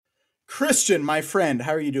Christian, my friend,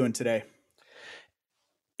 how are you doing today?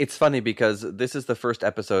 It's funny because this is the first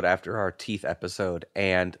episode after our teeth episode,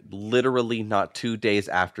 and literally not 2 days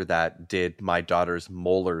after that did my daughter's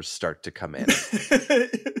molars start to come in. It's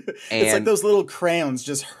like And those little crayons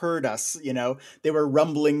just heard us, you know? They were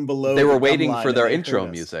rumbling below they the were gum waiting for line and their they heard intro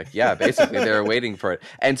us. music. Yeah, basically, they were waiting for it.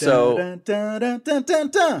 And Dun, so, dun, dun, dun, dun, dun,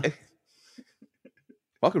 dun.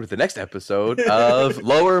 welcome to the next episode of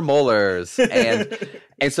Lower Molars.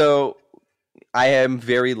 And so I am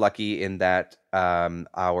very lucky in that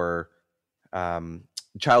our um,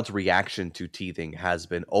 child's reaction to teething has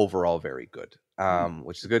been overall very good,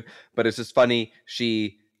 which is good. But it's just funny.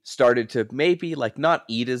 She started to maybe like not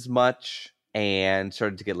eat as much and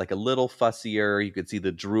started to get like a little fussier. You could see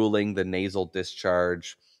the drooling, the nasal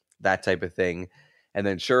discharge, that type of thing. And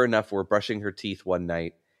then sure enough, we're brushing her teeth one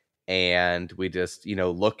night and we just,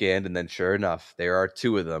 look in, and then sure enough, there are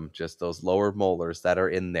two of them, just those lower molars that are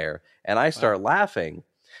in there. And I start laughing.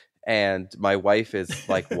 And my wife is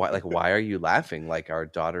like, why are you laughing? Like, our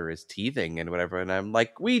daughter is teething and whatever. And I'm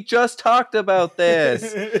like, we just talked about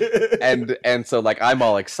this. And so like, I'm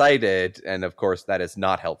all excited. And of course that is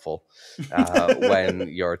not helpful when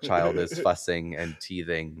your child is fussing and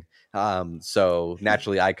teething. So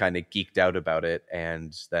naturally I kind of geeked out about it.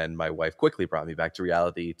 And then my wife quickly brought me back to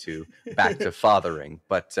reality, back to fathering.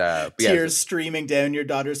 But yeah. Tears streaming down your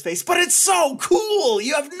daughter's face. But it's so cool.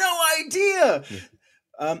 You have no idea. Yeah.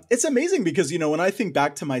 It's amazing because, when I think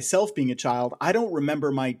back to myself being a child, I don't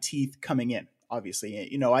remember my teeth coming in,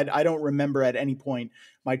 obviously. I don't remember at any point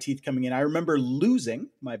my teeth coming in. I remember losing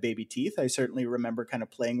my baby teeth. I certainly remember kind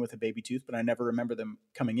of playing with a baby tooth, but I never remember them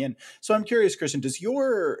coming in. So I'm curious, Christian, does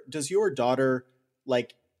your daughter,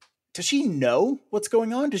 like, does she know what's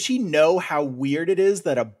going on? Does she know how weird it is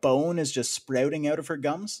that a bone is just sprouting out of her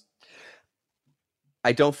gums?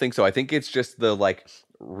 I don't think so. I think it's just the like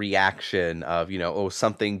reaction of,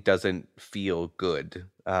 something doesn't feel good.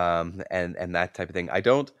 And that type of thing.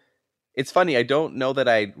 It's funny. I don't know that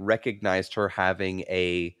I recognized her having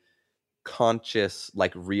a conscious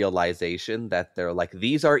like realization that they're like,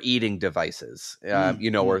 these are eating devices,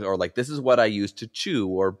 or like, this is what I use to chew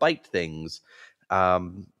or bite things.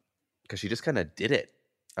 Cause she just kind of did it.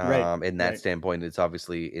 In that standpoint, it's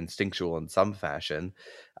obviously instinctual in some fashion.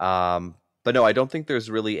 But no, I don't think there's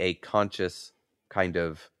really a conscious kind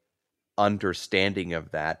of understanding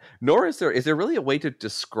of that. Nor is there really a way to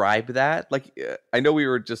describe that. Like, I know we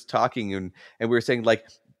were just talking and we were saying like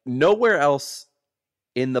nowhere else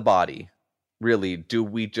in the body really do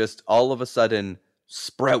we just all of a sudden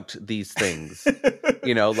sprout these things,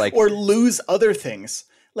 like, or lose other things.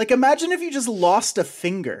 Like, imagine if you just lost a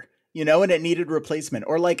finger, and it needed replacement,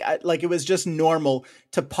 or like it was just normal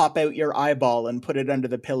to pop out your eyeball and put it under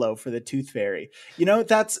the pillow for the tooth fairy.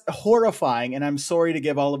 That's horrifying. And I'm sorry to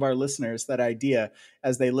give all of our listeners that idea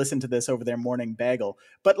as they listen to this over their morning bagel.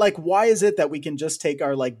 But like, why is it that we can just take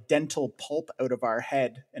our like dental pulp out of our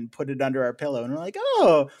head and put it under our pillow and we're like,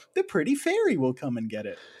 oh, the pretty fairy will come and get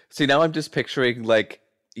it. See, now I'm just picturing like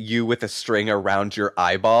you with a string around your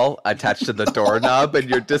eyeball attached to the doorknob, and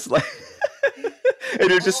you're just like, and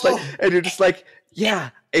you're just like,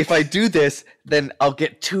 yeah, if I do this, then I'll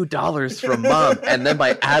get $2 from mom, and then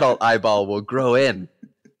my adult eyeball will grow in.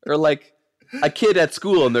 Or like a kid at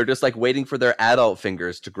school, and they're just like waiting for their adult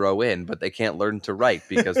fingers to grow in, but they can't learn to write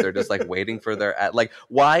because they're just like waiting for their like.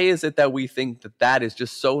 Why is it that we think that is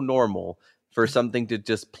just so normal for something to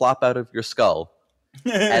just plop out of your skull?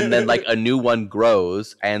 And then like a new one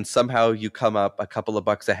grows and somehow you come up a couple of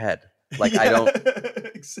bucks ahead. Like, yeah. I don't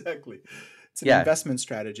exactly. It's an investment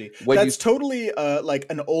strategy. When That's totally like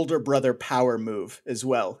an older brother power move as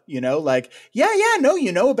well. Like,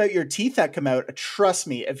 no, about your teeth that come out. Trust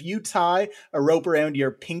me, if you tie a rope around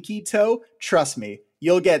your pinky toe, trust me,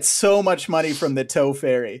 you'll get so much money from the toe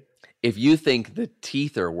fairy. If you think the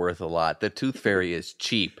teeth are worth a lot, the tooth fairy is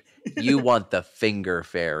cheap. You want the finger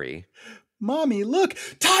fairy. Mommy, look,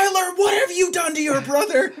 Tyler, what have you done to your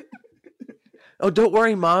brother? Oh, don't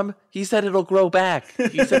worry, Mom. He said it'll grow back.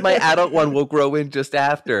 He said my adult one will grow in just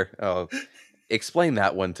after. Oh, explain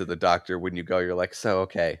that one to the doctor when you go. You're like, so,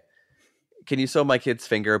 okay, can you sew my kid's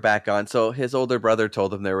finger back on? So his older brother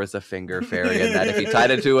told him there was a finger fairy and that if he tied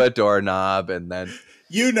it to a doorknob and then...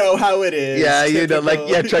 You know how it is. Yeah,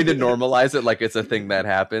 trying to normalize it like it's a thing that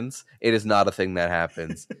happens. It is not a thing that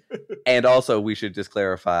happens. And also, we should just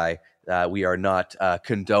clarify, we are not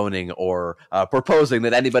condoning or proposing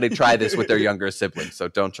that anybody try this with their younger siblings. So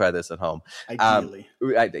don't try this at home. Ideally.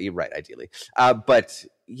 Right, ideally. But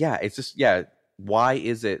yeah, it's just, why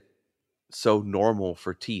is it so normal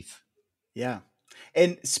for teeth? Yeah.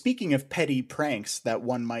 And speaking of petty pranks that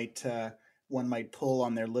one might one might pull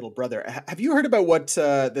on their little brother. Have you heard about what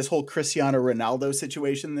this whole Cristiano Ronaldo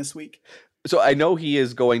situation this week? So I know he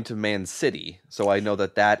is going to Man City. So I know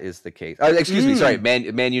that is the case. Excuse me. Sorry.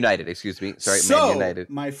 Man United. Excuse me. Sorry. So, Man United.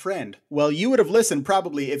 My friend, well, you would have listened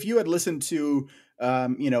probably if you had listened to,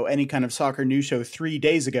 any kind of soccer news show 3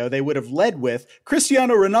 days ago, they would have led with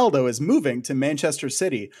Cristiano Ronaldo is moving to Manchester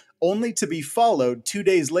City, only to be followed 2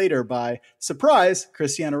 days later by, surprise,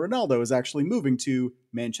 Cristiano Ronaldo is actually moving to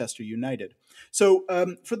Manchester United. So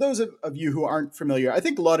for those of you who aren't familiar, I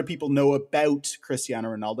think a lot of people know about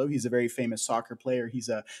Cristiano Ronaldo. He's a very famous soccer player. He's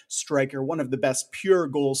a striker, one of the best pure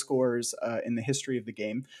goal scorers in the history of the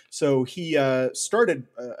game. So he started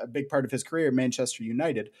a big part of his career at Manchester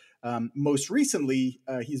United. Most recently,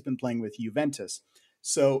 he's been playing with Juventus.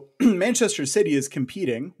 So Manchester City is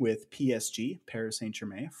competing with PSG, Paris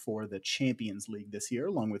Saint-Germain, for the Champions League this year,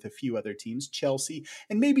 along with a few other teams, Chelsea,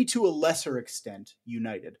 and maybe to a lesser extent,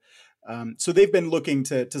 United. So they've been looking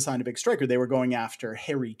to sign a big striker. They were going after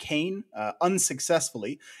Harry Kane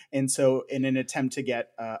unsuccessfully. And so in an attempt to get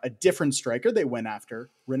a different striker, they went after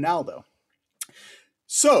Ronaldo.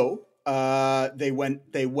 So they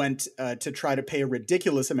went to try to pay a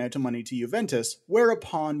ridiculous amount of money to Juventus,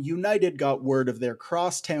 whereupon United got word of their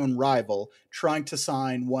crosstown rival trying to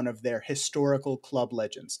sign one of their historical club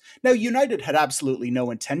legends. Now, United had absolutely no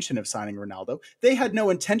intention of signing Ronaldo. They had no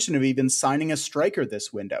intention of even signing a striker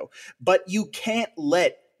this window. But you can't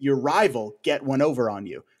let your rival get one over on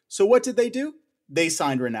you. So what did they do? They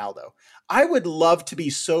signed Ronaldo. I would love to be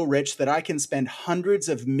so rich that I can spend hundreds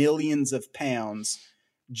of millions of pounds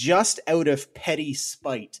just out of petty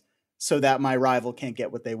spite so that my rival can't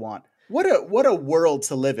get what they want. What a world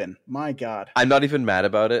to live in. My God. I'm not even mad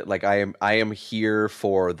about it. Like I am here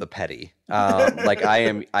for the petty. Like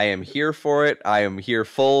I am here for it. I am here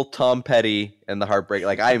full Tom Petty and the heartbreak.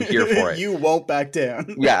 Like I am here for it. You won't back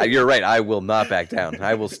down. Yeah, you're right. I will not back down.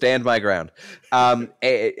 I will stand my ground.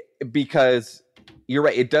 Because you're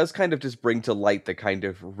right. It does kind of just bring to light the kind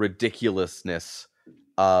of ridiculousness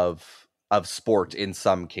of sport in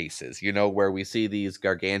some cases, where we see these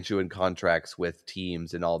gargantuan contracts with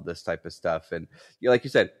teams and all this type of stuff. And like you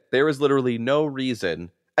said, there is literally no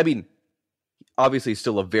reason. I mean, obviously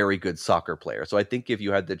still a very good soccer player. So I think if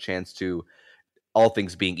you had the chance to, all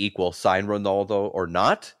things being equal, sign Ronaldo or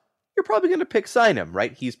not, you're probably going to sign him,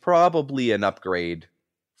 right? He's probably an upgrade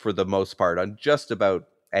for the most part on just about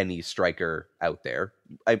any striker out there.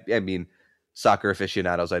 I mean, soccer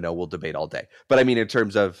aficionados I know will debate all day. But I mean, in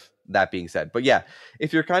terms of that being said, but yeah,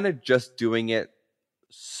 if you're kind of just doing it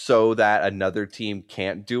so that another team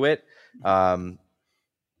can't do it,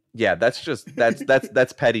 yeah,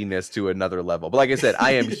 that's pettiness to another level. But like I said,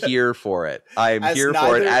 I am here for it. I am here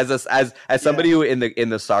for it as somebody who in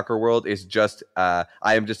the soccer world is just I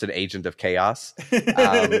am just an agent of chaos.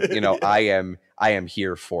 I am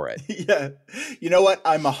here for it. Yeah. You know what?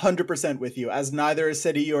 I'm 100% with you. As neither a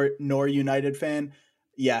City nor United fan,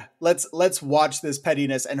 yeah, let's watch this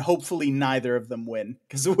pettiness and hopefully neither of them win,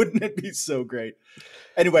 because wouldn't it be so great?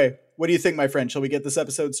 Anyway, what do you think, my friend? Shall we get this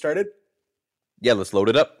episode started? Yeah, let's load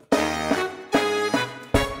it up.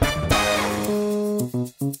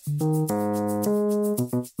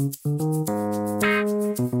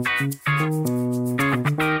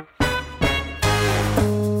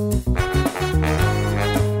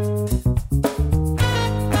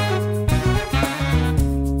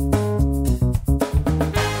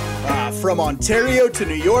 From Ontario to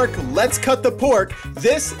New York, let's cut the pork.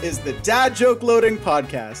 This is the Dad Joke Loading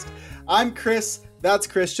Podcast. I'm Chris, that's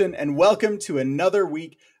Christian, and welcome to another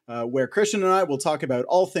week where Christian and I will talk about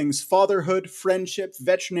all things fatherhood, friendship,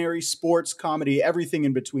 veterinary, sports, comedy, everything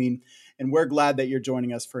in between. And we're glad that you're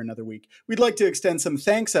joining us for another week. We'd like to extend some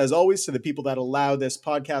thanks, as always, to the people that allow this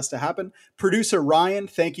podcast to happen. Producer Ryan,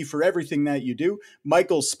 thank you for everything that you do.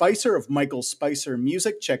 Michael Spicer of Michael Spicer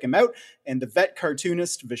Music, check him out. And the vet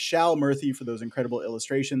cartoonist Vishal Murthy for those incredible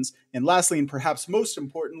illustrations. And lastly, and perhaps most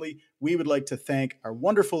importantly, we would like to thank our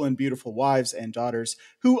wonderful and beautiful wives and daughters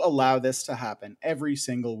who allow this to happen every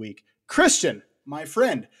single week. Christian, my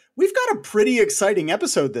friend, we've got a pretty exciting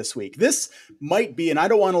episode this week. This might be, and I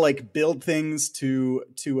don't want to build things to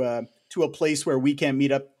a place where we can't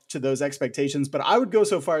meet up to those expectations, but I would go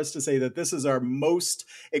so far as to say that this is our most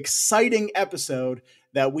exciting episode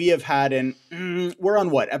that we have had in, we're on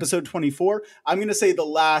what, episode 24? I'm going to say the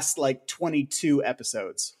last 22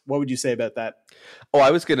 episodes. What would you say about that? Oh, I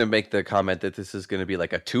was going to make the comment that this is going to be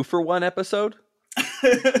like a 2-for-1 episode.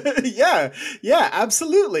 Yeah,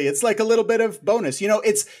 absolutely. It's like a little bit of bonus.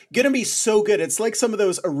 It's going to be so good. It's like some of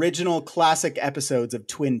those original classic episodes of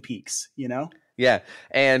Twin Peaks, Yeah.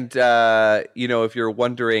 And, if you're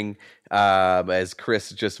wondering, as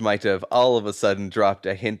Chris just might have all of a sudden dropped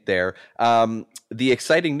a hint there. The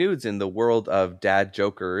exciting news in the world of dad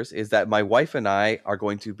jokers is that my wife and I are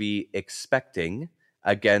going to be expecting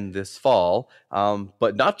again this fall,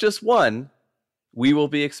 but not just one. We will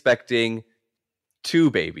be expecting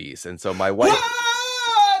 2 babies, and so my wife.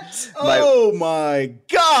 What? Oh my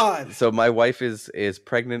God! So my wife is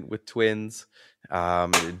pregnant with twins,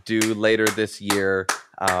 due later this year.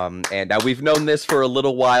 And now we've known this for a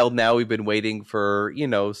little while now. We've been waiting for,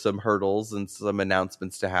 some hurdles and some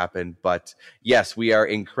announcements to happen. But yes, we are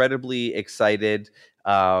incredibly excited,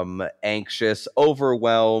 anxious,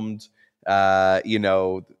 overwhelmed,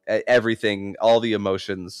 everything, all the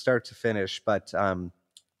emotions start to finish. But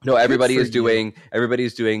no, everybody's doing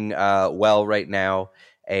well right now.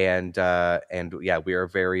 And yeah, we are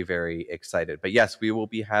very, very excited. But yes, we will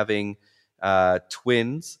be having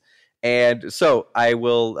twins. And so I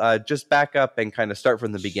will just back up and kind of start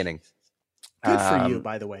from the beginning. Good for you,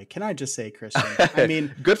 by the way. Can I just say, Christian? I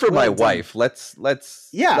mean, good for my wife. Let's.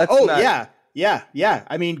 Yeah. Yeah.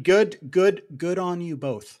 I mean, good on you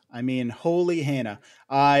both. I mean, holy Hannah.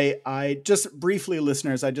 I just briefly,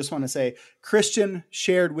 listeners, I just want to say, Christian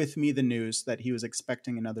shared with me the news that he was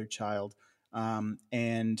expecting another child.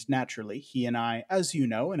 And naturally, he and I, as you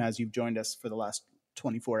know, and as you've joined us for the last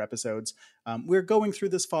 24 episodes, we're going through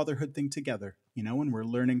this fatherhood thing together, and we're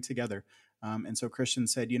learning together. And so Christian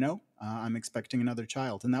said, I'm expecting another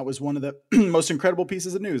child. And that was one of the most incredible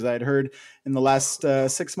pieces of news I had heard in the last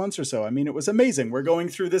 6 months or so. I mean, it was amazing. We're going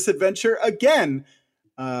through this adventure again.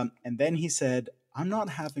 And then he said, I'm not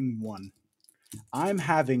having one. I'm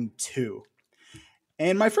having 2.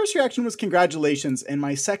 And my first reaction was congratulations. And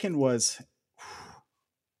my second was,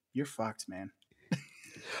 you're fucked, man.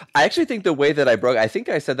 I actually think the way that I think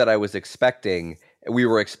I said that we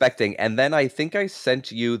were expecting, and then I think I sent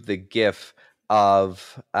you the GIF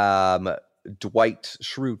of Dwight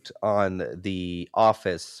Schrute on The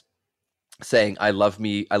Office saying, I love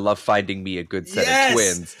finding me a good set of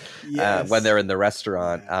twins when they're in the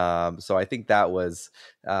restaurant. So I think that was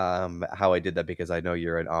how I did that, because I know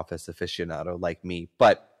you're an Office aficionado like me.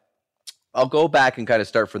 But I'll go back and kind of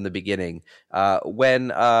start from the beginning.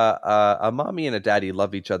 When a mommy and a daddy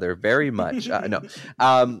love each other very much.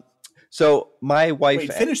 So my wife.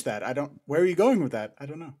 Wait, finish that. Where are you going with that? I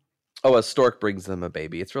don't know. Oh, a stork brings them a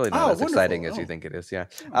baby. It's really not as exciting as you think it is. Yeah.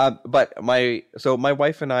 But my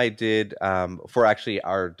wife and I did, for actually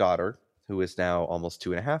our daughter, who is now almost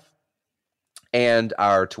 2.5, and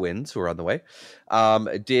our twins who are on the way,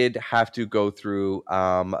 did have to go through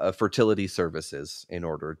fertility services in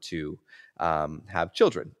order to have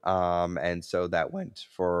children. And so that went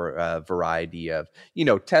for a variety of,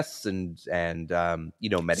 tests and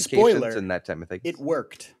medications. Spoiler, and that type of thing. It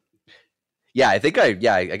worked. Yeah, I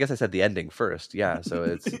guess I said the ending first. Yeah. So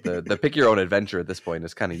it's the pick your own adventure at this point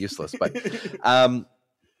is kind of useless, but,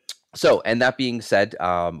 so, and that being said,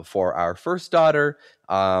 for our first daughter,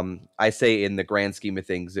 I say in the grand scheme of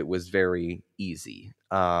things, it was very easy.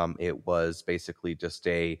 It was basically just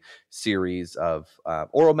a series of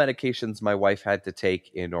oral medications my wife had to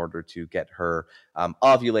take in order to get her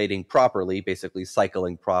ovulating properly, basically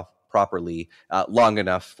cycling properly long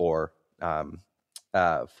enough for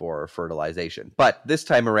fertilization. But this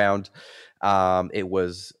time around, it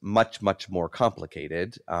was much, much more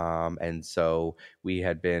complicated. And so we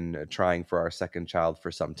had been trying for our second child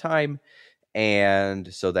for some time.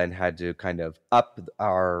 And so then had to kind of up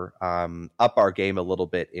our game a little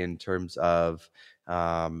bit in terms of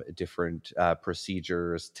different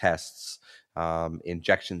procedures, tests,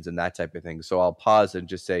 injections, and that type of thing. So I'll pause and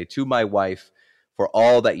just say to my wife, for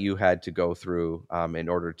all that you had to go through in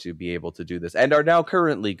order to be able to do this, and are now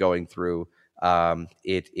currently going through,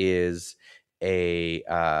 it is a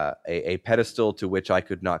pedestal to which I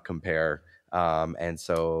could not compare. And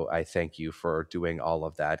so I thank you for doing all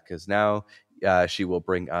of that, because now she will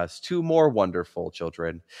bring us 2 more wonderful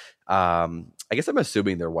children. I guess I'm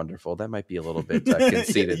assuming they're wonderful. That might be a little bit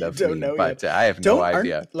conceited of me, but I have no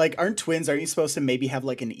idea. Aren't twins, aren't you supposed to maybe have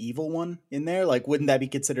like an evil one in there? Like, wouldn't that be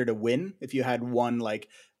considered a win if you had one, like,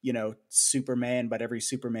 Superman, but every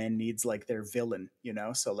Superman needs like their villain,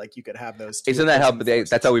 so like you could have those 2. Isn't that how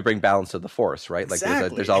that's how we bring balance to the Force, right? Like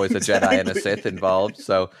there's always a Jedi and a Sith involved.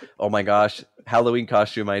 So, oh my gosh, Halloween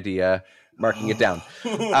costume idea, marking it down.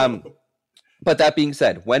 But that being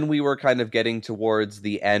said, when we were kind of getting towards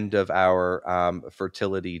the end of our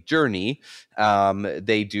fertility journey,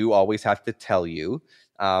 they do always have to tell you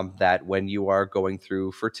that when you are going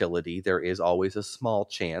through fertility, there is always a small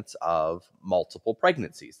chance of multiple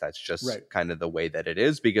pregnancies. That's just kind of the way that it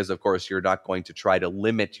is, because, of course, you're not going to try to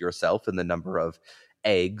limit yourself in the number of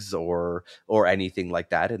eggs or anything like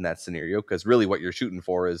that in that scenario, because really what you're shooting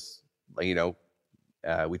for is,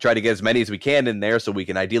 we try to get as many as we can in there so we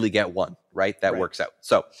can ideally get one, right? That works out.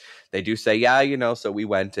 So they do say, so we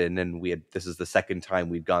went in and this is the second time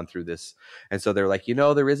we'd gone through this. And so they're like,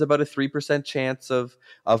 there is about a 3% chance of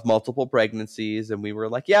multiple pregnancies. And we were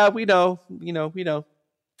like, yeah, we know.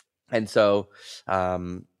 And so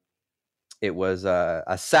it was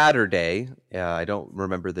a Saturday. I don't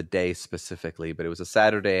remember the day specifically, but it was a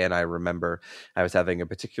Saturday. And I remember I was having a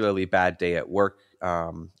particularly bad day at work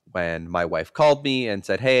when my wife called me and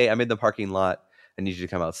said, hey, I'm in the parking lot. I need you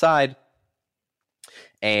to come outside.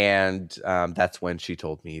 And that's when she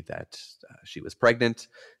told me that she was pregnant,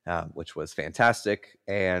 which was fantastic.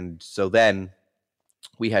 And so then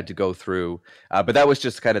we had to go through, but that was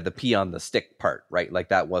just kind of the pee on the stick part, right? Like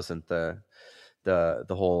that wasn't the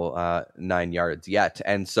whole 9 yards yet.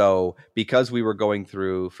 And so because we were going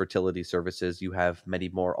through fertility services, you have many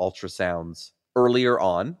more ultrasounds earlier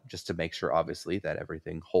on, just to make sure, obviously, that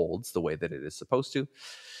everything holds the way that it is supposed to.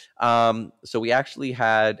 So we actually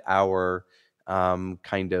had our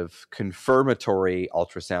kind of confirmatory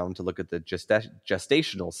ultrasound to look at the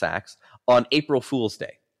gestational sacs on April Fool's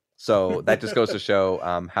Day. So that just goes to show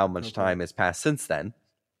how much time has passed since then.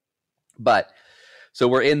 But so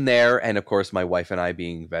we're in there, and of course, my wife and I,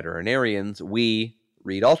 being veterinarians, we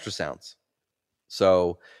read ultrasounds.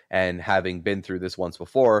 So, and having been through this once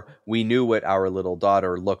before, we knew what our little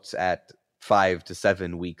daughter looked at 5 to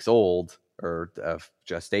 7 weeks old, or of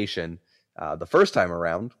gestation, the first time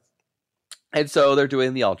around. And so they're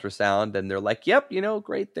doing the ultrasound, and they're like, yep,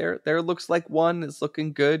 great, there looks like one is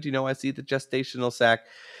looking good. I see the gestational sac.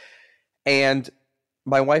 And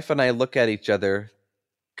my wife and I look at each other,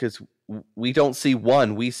 because we don't see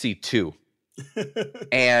one, we see two.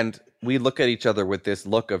 And we look at each other with this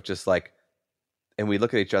look of just like, and we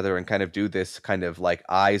look at each other and kind of do this kind of like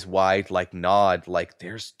eyes wide, like nod, like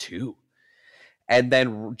there's two. And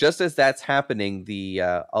then just as that's happening, the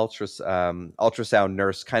ultrasound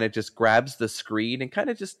nurse kind of just grabs the screen and kind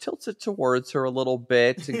of just tilts it towards her a little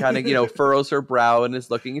bit and kind of, furrows her brow and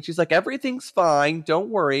is looking. And she's like, everything's fine. Don't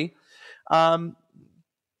worry.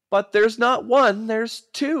 But there's not one, there's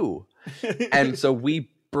two. And so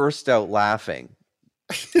we burst out laughing.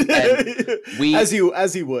 And we, as you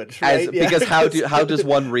would, right? Because how does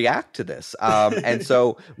one react to this? And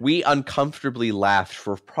so we uncomfortably laughed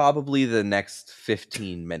for probably the next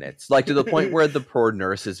 15 minutes, like to the point where the poor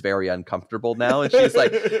nurse is very uncomfortable now, and she's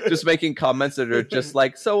like just making comments that are just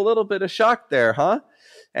like, so a little bit of shock there, huh?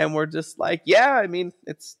 And we're just like, yeah, I mean,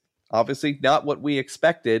 it's obviously not what we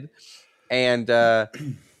expected, and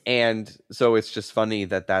so it's just funny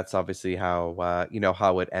that that's obviously how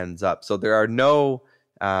how it ends up. So there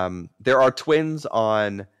are twins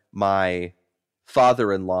on my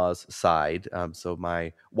father-in-law's side. So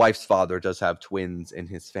my wife's father does have twins in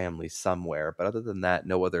his family somewhere, but other than that,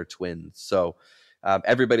 no other twins. So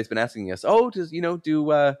everybody's been asking us, oh,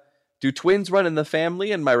 do twins run in the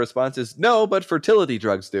family? And my response is no, but fertility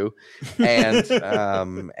drugs do.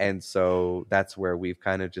 And and so that's where we've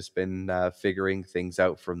kind of just been figuring things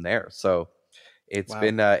out from there. So it's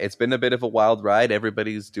been a bit of a wild ride.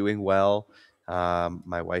 Everybody's doing well.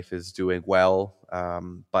 My wife is doing well,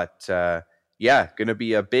 but going to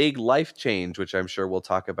be a big life change, which I'm sure we'll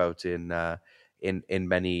talk about in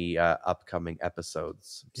many upcoming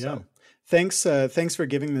episodes. So. Yeah. Thanks for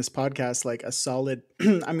giving this podcast like a solid,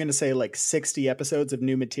 I'm going to say like 60 episodes of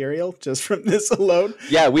new material just from this alone.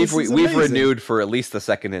 Yeah, we've renewed for at least the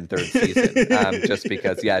second and third season, just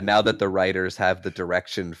because, now that the writers have the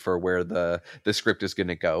direction for where the script is going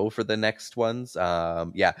to go for the next ones.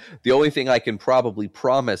 The only thing I can probably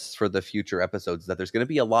promise for the future episodes is that there's going to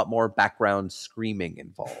be a lot more background screaming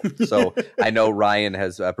involved. So I know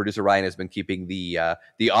producer Ryan has been keeping the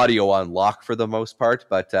audio on lock for the most part,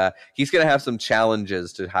 but he's going to have some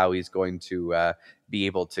challenges to how he's going to be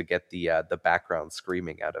able to get the background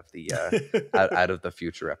screaming out of the out of the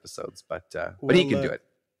future episodes, but he can do it.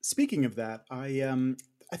 Speaking of that,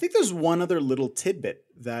 I think there's one other little tidbit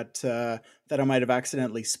that I might have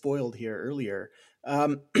accidentally spoiled here earlier.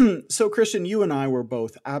 So Christian, you and I were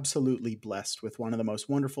both absolutely blessed with one of the most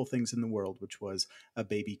wonderful things in the world, which was a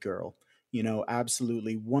baby girl.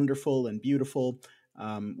 Absolutely wonderful and beautiful.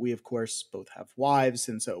 We of course both have wives,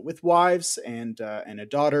 and so with wives and a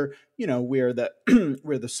daughter, we're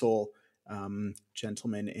the sole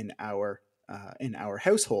gentlemen in our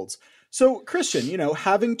households. So, Christian,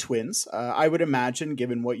 having twins, I would imagine,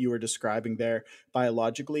 given what you were describing there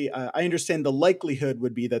biologically, I understand the likelihood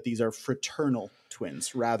would be that these are fraternal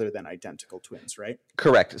twins rather than identical twins, right?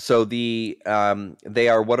 Correct. So they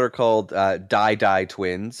are what are called di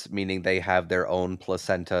twins, meaning they have their own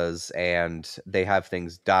placentas and they have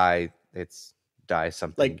things die. It's die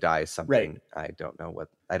something, Like, die something. right. I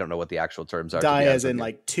don't know what the actual terms are. Die as in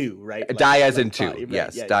like two, right? Die as in like two. right?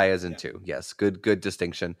 Yes, Yeah, die as in two. Yes, good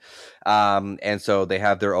distinction. And so they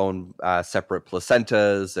have their own separate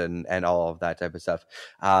placentas and all of that type of stuff.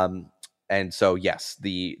 And so, yes,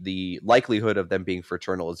 the likelihood of them being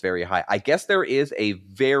fraternal is very high. I guess there is a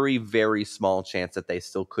very, very small chance that they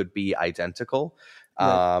still could be identical.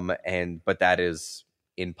 Right. But that is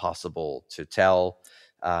impossible to tell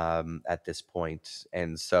at this point.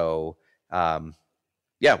 And so,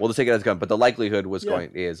 yeah, we'll just take it as a gun. But the likelihood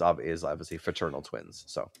is obviously fraternal twins.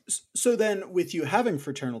 So then, with you having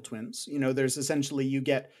fraternal twins, there's essentially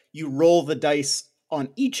you roll the dice on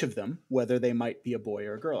each of them, whether they might be a boy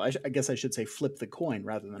or a girl. I guess I should say flip the coin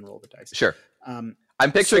rather than roll the dice. Sure. I'm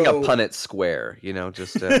picturing a Punnett square,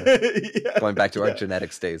 just going back to our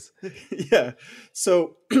genetics days. Yeah.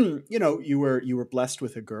 So, you were blessed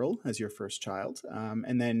with a girl as your first child,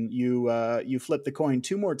 and then you flipped the coin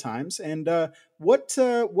 2 more times. And what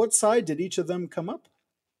side did each of them come up?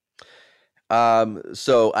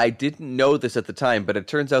 So I didn't know this at the time, but it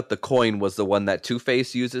turns out the coin was the one that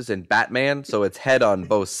Two-Face uses in Batman, so it's head on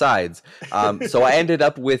both sides. So I ended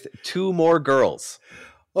up with 2 more girls.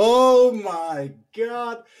 Oh my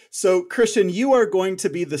God. So, Christian, you are going to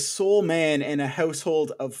be the sole man in a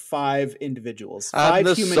household of 5 individuals.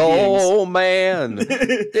 5 human sole beings. Man.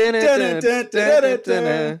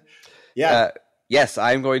 Yeah. Yes,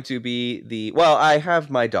 I'm going to be I have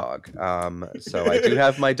my dog. So I do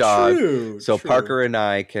have my dog. True. Parker and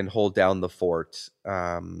I can hold down the fort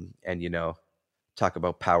and, talk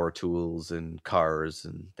about power tools and cars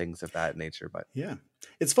and things of that nature. But yeah,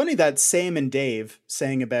 it's funny that Sam and Dave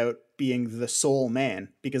sang about being the sole man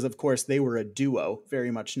because, of course, they were a duo,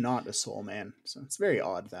 very much not a sole man. So it's very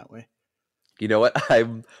odd that way. You know what?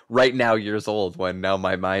 I'm right now years old when now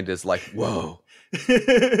my mind is like, whoa.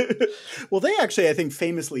 Well, they actually, I think,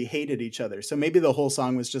 famously hated each other. So maybe the whole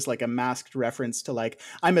song was just like a masked reference to like,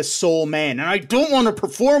 I'm a soul man and I don't want to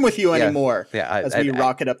perform with you anymore. Yeah, as we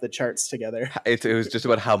rocket up the charts together. It was just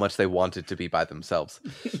about how much they wanted to be by themselves.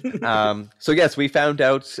 So yes, we found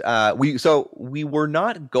out. We were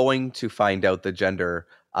not going to find out the gender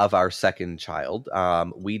of our second child.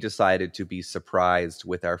 We decided to be surprised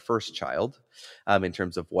with our first child in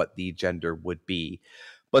terms of what the gender would be.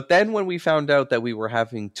 But then when we found out that we were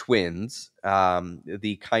having twins,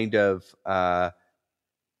 the kind of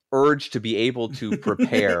urge to be able to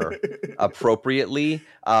prepare appropriately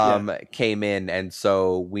came in. And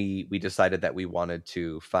so we decided that we wanted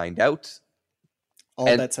to find out. All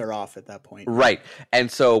bets are off at that point. Right. And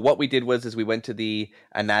so what we did was we went to the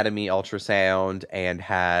anatomy ultrasound and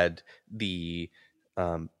had the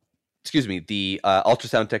ultrasound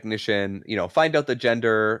technician, find out the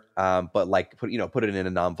gender, but like put it in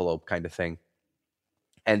an envelope kind of thing.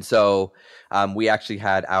 And so we actually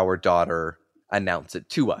had our daughter announce it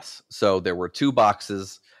to us. So there were 2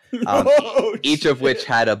 boxes, each of which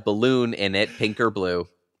had a balloon in it, pink or blue.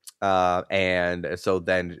 And so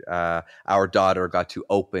then our daughter got to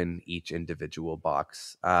open each individual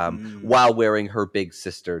box while wearing her big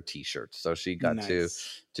sister t-shirt. So she got to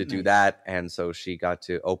do that. And so she got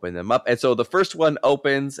to open them up. And so the first one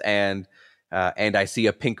opens and I see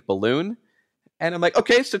a pink balloon. And I'm like,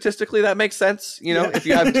 okay, statistically that makes sense. If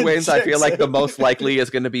you have twins, I feel like the most likely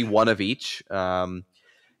is going to be one of each.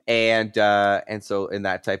 And so in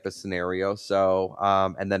that type of scenario,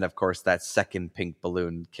 and then of course that second pink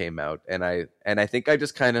balloon came out, and I think I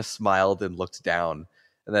just kind of smiled and looked down,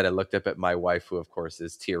 and then I looked up at my wife, who of course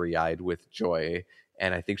is teary-eyed with joy,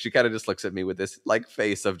 and I think she kind of just looks at me with this like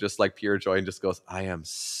face of just like pure joy and just goes, "I am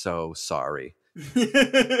so sorry."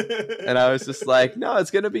 And I was just like, "No, it's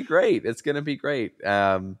gonna be great. It's gonna be great."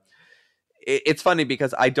 It's funny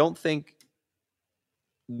because I don't think.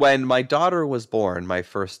 When my daughter was born, my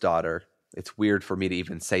first daughter, it's weird for me to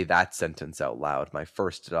even say that sentence out loud, my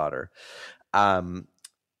first daughter,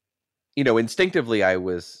 instinctively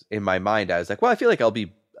in my mind, I was like, well, I feel like I'll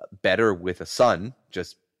be better with a son,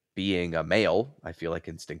 just being a male. I feel like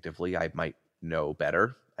instinctively I might know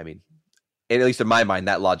better. I mean, at least in my mind,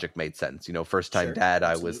 that logic made sense. First time dad,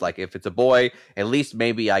 absolutely. I was like, if it's a boy, at least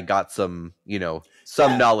maybe I got some,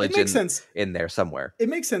 knowledge in there somewhere. It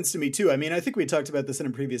makes sense to me too. I mean, I think we talked about this in a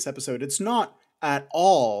previous episode. It's not at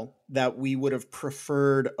all that we would have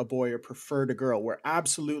preferred a boy or preferred a girl. We're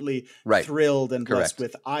absolutely Right. thrilled and blessed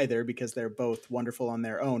Correct. with either because they're both wonderful on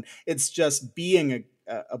their own. It's just being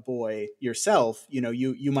a boy yourself,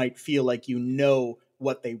 you might feel like you know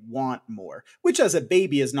what they want more, which as a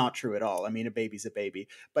baby is not true at all. I mean, a baby's a baby,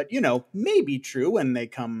 but may be true when they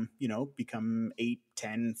become 8,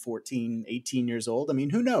 10, 14, 18 years old. I mean,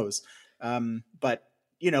 who knows? But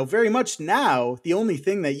very much now, the only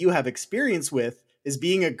thing that you have experience with is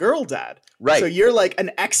being a girl dad. Right. So you're like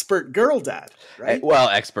an expert girl dad, right? Well,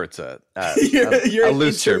 expert's you're a an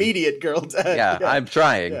loose term. intermediate girl dad. Yeah, I'm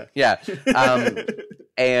trying. Yeah.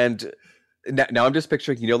 And now I'm just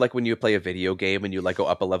picturing, like when you play a video game and you like go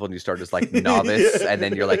up a level and you start as like novice and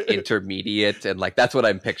then you're like intermediate and like that's what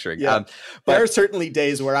I'm picturing. Yeah. But there are certainly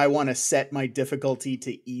days where I want to set my difficulty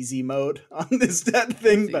to easy mode on this dad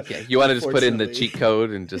thing. But yeah, you want to just put in the cheat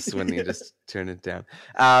code and just when you just turn it down.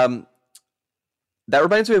 That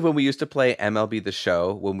reminds me of when we used to play MLB The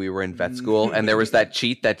Show when we were in vet school, and there was that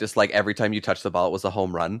cheat that just like every time you touch the ball, it was a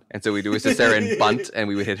home run. And so we'd always just there and bunt, and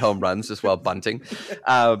we would hit home runs just while bunting.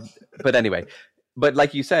 But anyway,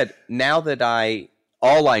 like you said, now that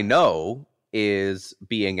all I know is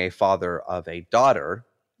being a father of a daughter,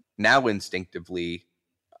 now instinctively,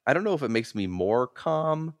 I don't know if it makes me more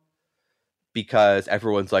calm, because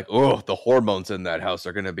everyone's like, oh, the hormones in that house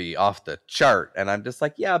are going to be off the chart. And I'm just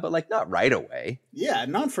like, yeah, but like not right away. Yeah,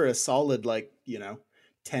 not for a solid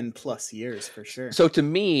 10 plus years for sure. So to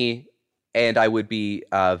me, and I would be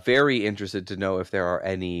very interested to know if there are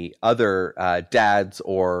any other dads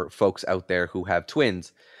or folks out there who have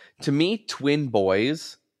twins. To me, twin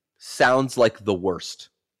boys sounds like the worst.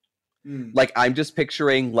 Like I'm just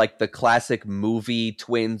picturing like the classic movie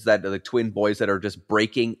twins that are the twin boys that are just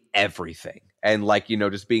breaking everything and like,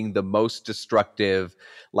 just being the most destructive,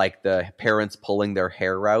 like the parents pulling their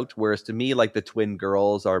hair out. Whereas to me, like the twin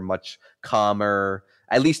girls are much calmer,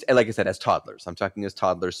 at least, like I said, as toddlers. I'm talking as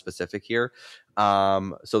toddlers specific here.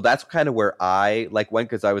 So that's kind of where I like went,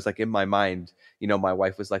 because I was like in my mind, my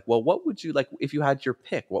wife was like, well, what would you like if you had your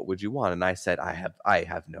pick? What would you want? And I said, I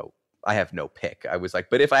have no pick. I was like,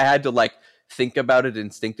 but if I had to like think about it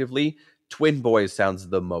instinctively, twin boys sounds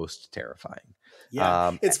the most terrifying.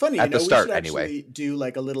 Yeah, it's funny. At the start, we should anyway. Actually do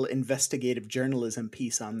like a little investigative journalism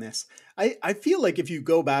piece on this. I feel like if you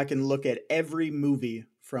go back and look at every movie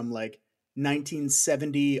from like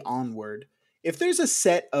 1970 onward, if there's a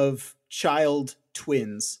set of child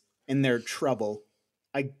twins and they're trouble,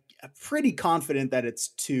 I'm pretty confident that it's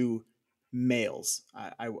two males.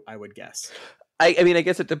 I would guess. I mean, I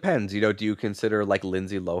guess it depends. Do you consider like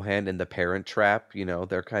Lindsay Lohan in The Parent Trap?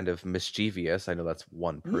 They're kind of mischievous. I know that's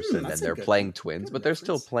one person and they're playing twins, but they're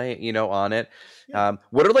still playing, on it. Yeah.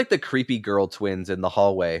 What are like the creepy girl twins in the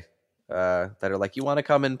hallway that are like, you want to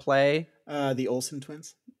come and play? The Olsen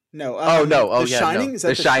twins? No. No. The Shining? No. Is that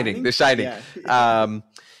The Shining. Yeah.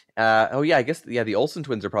 I guess, the Olsen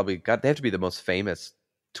twins are probably they have to be the most famous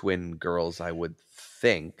twin girls, I would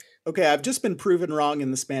think. Okay, I've just been proven wrong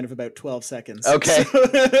in the span of about 12 seconds. Okay. So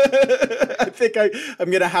I think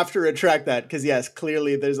I'm going to have to retract that because, yes,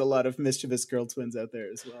 clearly there's a lot of mischievous girl twins out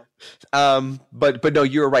there as well. But no,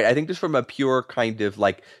 you're right. I think just from a pure kind of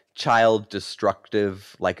like child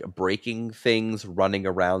destructive, like breaking things, running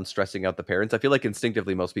around, stressing out the parents, I feel like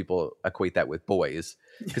instinctively most people equate that with boys.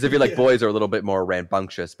 Because I feel like boys are a little bit more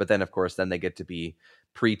rambunctious, but then, of course, then they get to be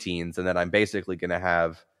preteens, and then I'm basically going to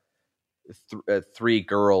have three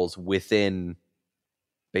girls within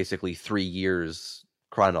basically 3 years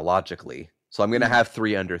chronologically. So I'm going to have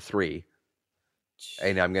 3 under 3.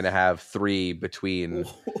 And I'm going to have 3 between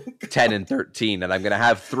 10 and 13. And I'm going to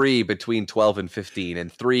have 3 between 12 and 15.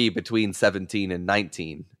 And 3 between 17 and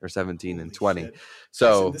 19. Or 17 and 20. Shit.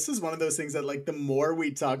 So listen, this is one of those things that like the more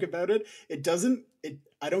we talk about it,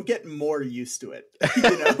 I don't get more used to it.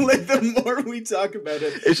 Like the more we talk about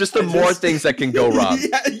it, it's just more things that can go wrong.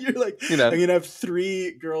 Yeah, you're like, I'm going to have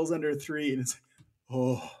 3 girls under 3. And it's like,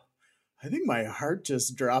 oh, I think my heart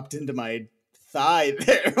just dropped into my thigh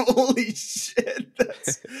there. Holy shit.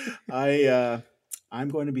 I'm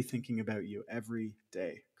going to be thinking about you every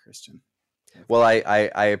day, Christian. Well,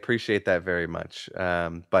 I appreciate that very much.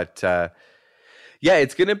 But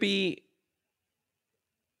it's going to be,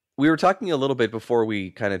 we were talking a little bit before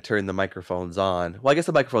we kind of turned the microphones on. Well, I guess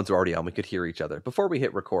the microphones were already on. We could hear each other before we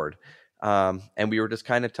hit record. And we were just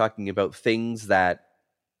kind of talking about things that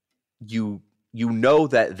you know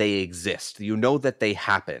that they exist. You know that they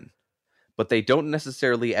happen. But they don't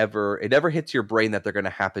necessarily it never hits your brain that they're going to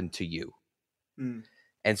happen to you. Mm.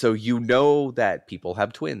 And so that people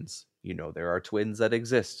have twins. There are twins that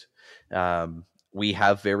exist. We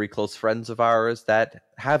have very close friends of ours that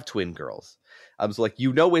have twin girls. So like,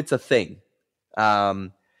 it's a thing.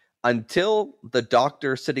 Until the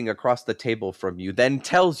doctor sitting across the table from you then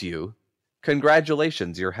tells you,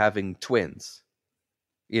 congratulations, you're having twins.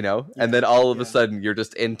 And then all of a sudden your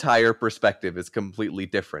just entire perspective is completely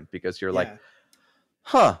different because you're like,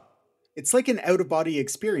 huh. It's like an out-of-body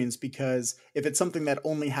experience, because if it's something that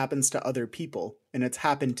only happens to other people and it's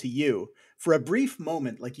happened to you, for a brief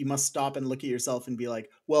moment, like, you must stop and look at yourself and be like,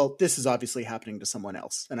 well, this is obviously happening to someone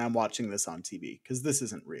else, and I'm watching this on TV because this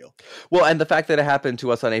isn't real. Well, and the fact that it happened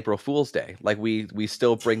to us on April Fool's Day, like, we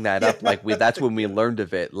still bring that up. Like, that's when we learned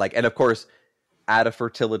of it. Like, and of course, at a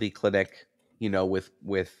fertility clinic, with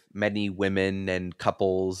many women and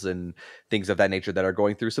couples and things of that nature that are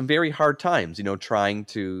going through some very hard times, trying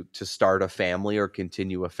to start a family or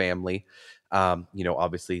continue a family.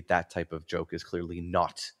 Obviously that type of joke is clearly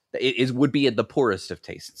not, would be in the poorest of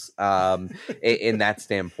tastes in that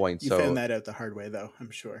standpoint. You found that out the hard way, though,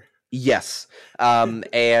 I'm sure. Yes.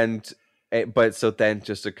 But so then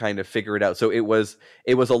just to kind of figure it out. So it was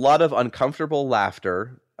a lot of uncomfortable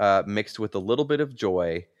laughter mixed with a little bit of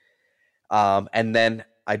joy. And then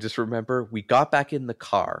I just remember we got back in the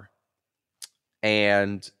car,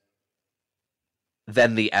 and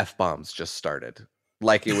then the F-bombs just started.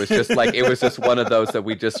 Like, it was just one of those that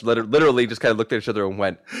we just literally just kind of looked at each other and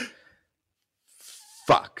went,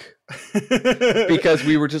 fuck. because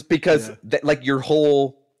like, your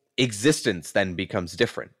whole existence then becomes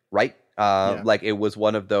different, right? Like, it was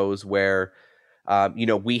one of those where,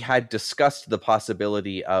 we had discussed the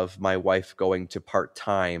possibility of my wife going to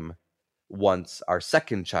part-time once our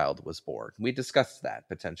second child was born. We discussed that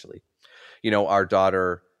potentially. Our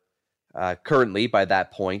daughter currently by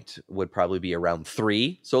that point would probably be around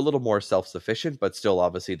 3, so a little more self-sufficient, but still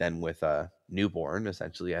obviously then with a newborn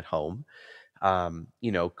essentially at home.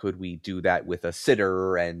 Could we do that with a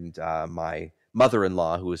sitter and my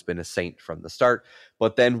mother-in-law, who has been a saint from the start?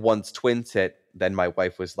 But then once twins hit, then my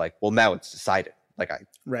wife was like, well, now it's decided.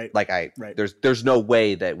 There's no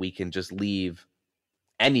way that we can just leave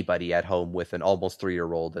anybody at home with an almost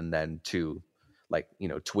 3-year-old and then 2,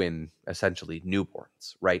 twin, essentially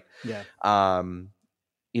newborns, right? Yeah. And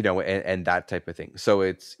that type of thing. So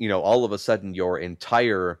it's, all of a sudden your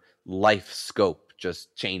entire life scope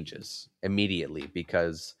just changes immediately,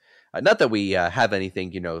 because not that we have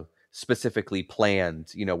anything, specifically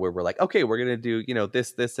planned, where we're like, okay, we're going to do,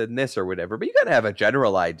 this, and this or whatever, but you got to have a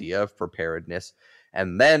general idea of preparedness.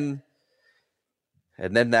 And then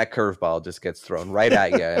that curveball just gets thrown right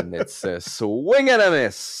at you, and it's a swing and a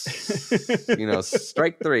miss.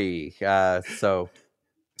 Strike 3.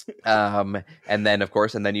 And then of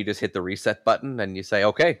course, you just hit the reset button and you say,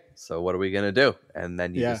 okay, so what are we gonna do? And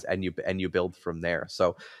then you build from there.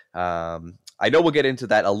 So I know we'll get into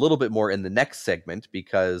that a little bit more in the next segment,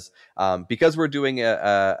 because we're doing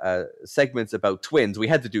a segments about twins. We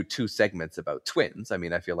had to do 2 segments about twins. I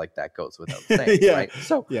mean, I feel like that goes without saying, right?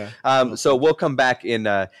 So so we'll come back in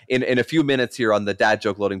a few minutes here on the Dad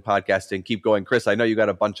Joke Loading podcast and keep going. Chris, I know you got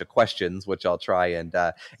a bunch of questions, which I'll try and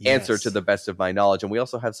answer to the best of my knowledge. And we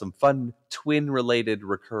also have some fun twin-related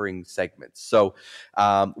recurring segments. So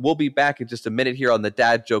we'll be back in just a minute here on the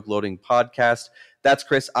Dad Joke Loading podcast. That's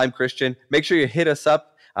Chris. I'm Christian. Make sure you hit us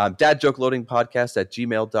up,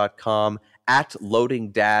 dadjokeloadingpodcast@gmail.com,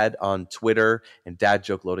 @loadingdad on Twitter, and Dad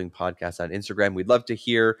Joke Loading Podcast on Instagram. We'd love to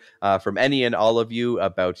hear from any and all of you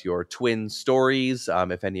about your twin stories.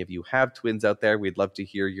 If any of you have twins out there, we'd love to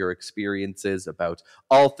hear your experiences about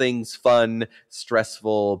all things fun,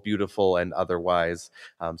 stressful, beautiful, and otherwise.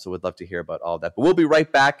 So we'd love to hear about all that. But we'll be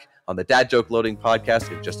right back on the Dad Joke Loading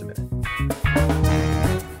Podcast in just a minute.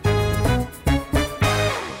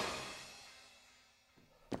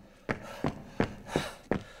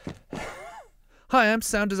 Hi, I'm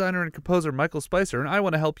sound designer and composer Michael Spicer, and I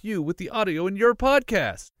want to help you with the audio in your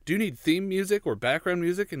podcast. Do you need theme music or background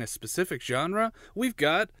music in a specific genre? We've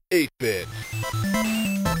got 8-bit,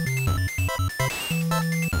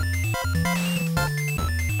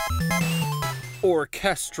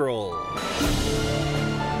 orchestral,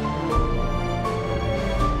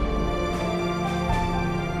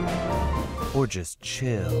 or just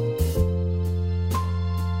chill.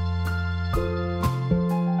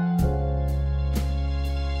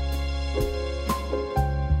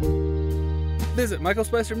 Visit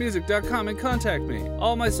michaelspicermusic.com and contact me.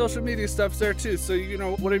 All my social media stuff's there too, so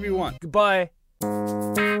whatever you want. Goodbye.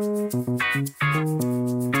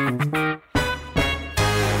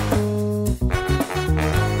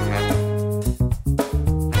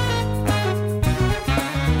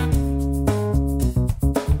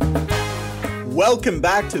 Welcome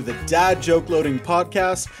back to the Dad Joke Loading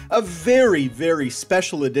Podcast, a very, very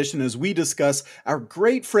special edition as we discuss our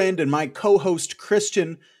great friend and my co-host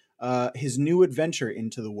Christian, his new adventure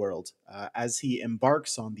into the world as he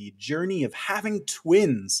embarks on the journey of having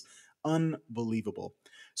twins. Unbelievable.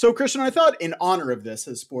 So, Christian, I thought in honor of this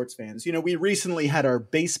as sports fans, we recently had our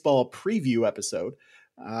baseball preview episode.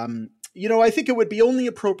 I think it would be only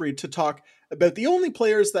appropriate to talk about the only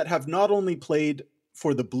players that have not only played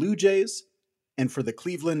for the Blue Jays and for the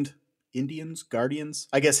Cleveland Indians, Guardians,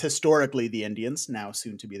 I guess historically the Indians, now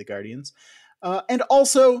soon to be the Guardians, and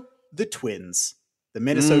also the Twins, the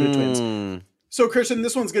Minnesota Twins. So, Christian,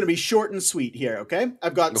 this one's going to be short and sweet here, okay?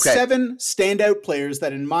 I've got 7 standout players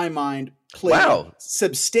that, in my mind, played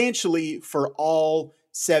substantially for all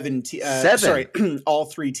all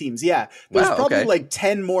 3 teams. Yeah. There's probably like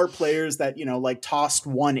 10 more players that, tossed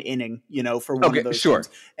one inning, for one of those teams.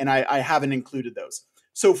 And I haven't included those.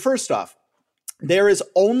 So, first off, there is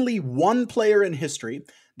only one player in history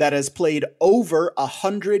that has played over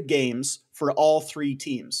 100 games for all 3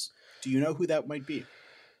 teams. Do you know who that might be?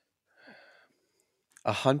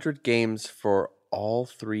 100 games for all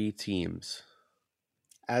 3 teams.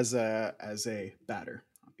 As a batter,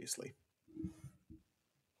 obviously.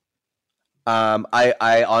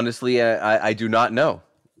 I honestly, I do not know.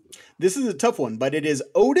 This is a tough one, but it is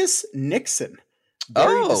Otis Nixon.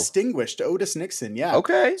 Very distinguished Otis Nixon, yeah.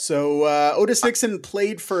 Okay. So Otis Nixon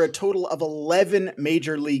played for a total of 11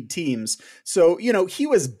 major league teams. So, he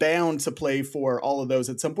was bound to play for all of those.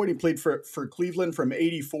 At some point, he played for Cleveland from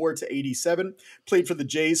 84 to 87, played for the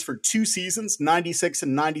Jays for 2 seasons, 96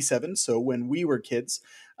 and 97, so when we were kids,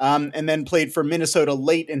 and then played for Minnesota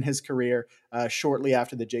late in his career, shortly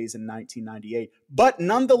after the Jays in 1998. But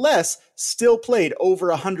nonetheless, still played over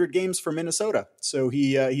 100 games for Minnesota. So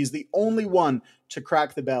he's the only one to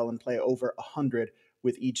crack the bell and play over 100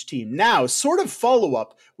 with each team. Now, sort of follow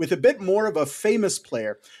up with a bit more of a famous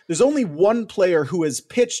player. There's only one player who has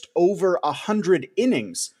pitched over 100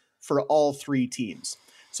 innings for all 3 teams.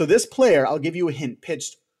 So this player, I'll give you a hint,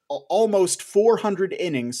 pitched almost 400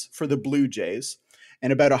 innings for the Blue Jays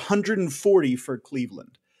and about 140 for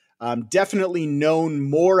Cleveland. Definitely known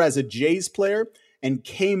more as a Jays player and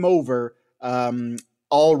came over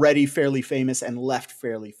already fairly famous and left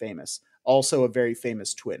fairly famous. Also a very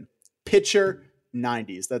famous Twin. Pitcher,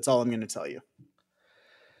 90s. That's all I'm going to tell you.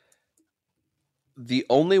 The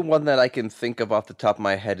only one that I can think of off the top of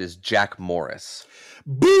my head is Jack Morris.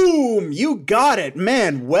 Boom! You got it,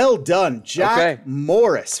 man. Well done, Jack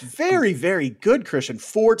Morris. Very, very good, Christian.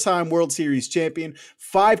 4-time World Series champion,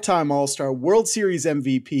 5-time All-Star, World Series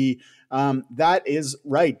MVP. That is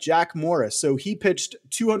right, Jack Morris. So he pitched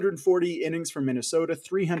 240 innings for Minnesota,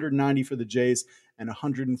 390 for the Jays, and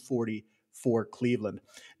 140 for Cleveland.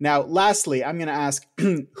 Now, lastly, I'm going to ask,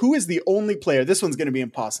 who is the only player? This one's going to be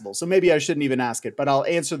impossible, so maybe I shouldn't even ask it, but I'll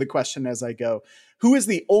answer the question as I go. Who is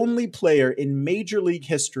the only player in Major League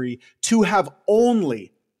history to have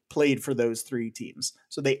only played for those 3 teams?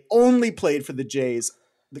 So they only played for the Jays,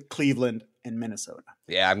 the Cleveland, and Minnesota.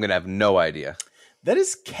 Yeah, I'm going to have no idea. That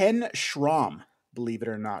is Ken Schramm, believe it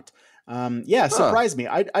or not. Surprised me.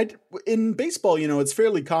 I in baseball, it's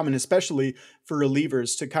fairly common, especially for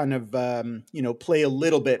relievers, to kind of, play a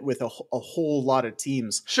little bit with a whole lot of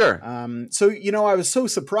teams. Sure. So I was so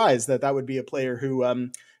surprised that would be a player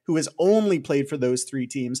who has only played for those 3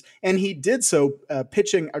 teams, and he did so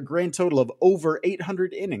pitching a grand total of over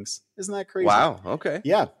 800 innings. Isn't that crazy? Wow. Okay.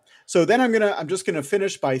 Yeah. So then I'm just gonna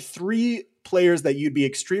finish by 3 players that you'd be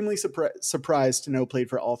extremely surprised to know played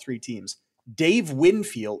for all 3 teams. Dave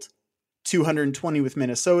Winfield. 220 with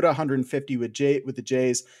Minnesota, 150 with the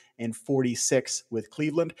Jays, and 46 with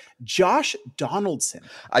Cleveland. Josh Donaldson.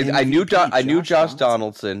 I knew Josh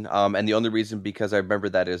Donaldson, and the only reason because I remember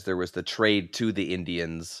that is there was the trade to the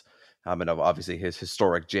Indians, and obviously his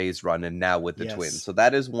historic Jays run, and now with the Twins. So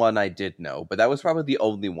that is one I did know, but that was probably the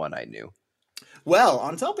only one I knew. Well,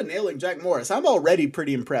 on top of nailing Jack Morris, I'm already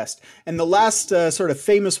pretty impressed. And the last sort of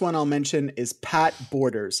famous one I'll mention is Pat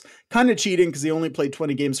Borders. Kind of cheating because he only played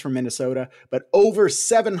 20 games for Minnesota, but over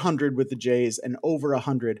 700 with the Jays and over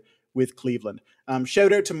 100 with Cleveland.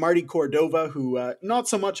 Shout out to Marty Cordova, who not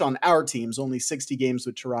so much on our teams, only 60 games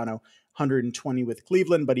with Toronto, 120 with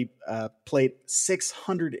Cleveland, but he played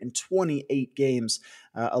 628 games,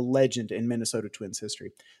 a legend in Minnesota Twins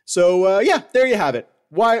history. So, there you have it.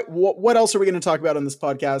 What else are we going to talk about on this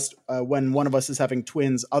podcast when one of us is having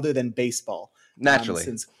twins other than baseball? Naturally.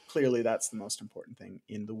 Since clearly that's the most important thing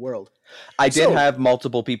in the world. I did have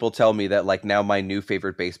multiple people tell me that now my new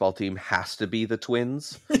favorite baseball team has to be the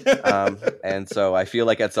Twins. And so I feel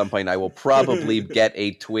like at some point I will probably get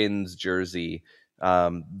a Twins jersey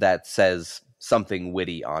that says something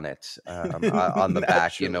witty on it, on the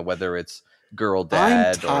back, you know, whether it's girl I'm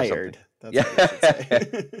dad tired. or something. That's what I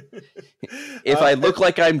should say. If I look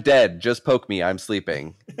like I'm dead, just poke me. I'm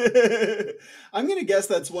sleeping. I'm going to guess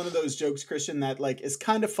that's one of those jokes, Christian, that like is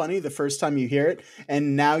kind of funny the first time you hear it.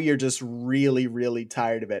 And now you're just really, really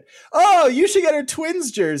tired of it. Oh, you should get her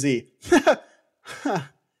Twins jersey. Oh,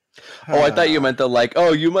 I thought you meant the like,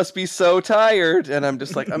 oh, you must be so tired. And I'm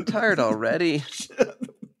just like, I'm tired already.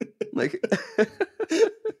 Like,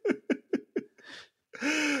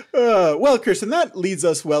 well, Christian, that leads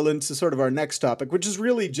us well into sort of our next topic, which is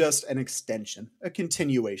really just an extension, a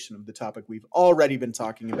continuation of the topic we've already been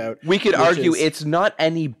talking about. We could argue it's not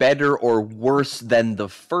any better or worse than the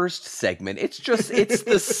first segment. It's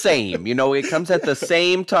the same. You know, it comes at the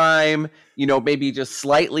same time, you know, maybe just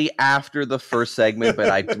slightly after the first segment,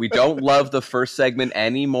 but we don't love the first segment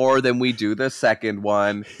any more than we do the second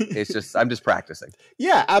one. It's just, I'm just practicing.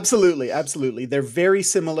 Yeah, absolutely. Absolutely. They're very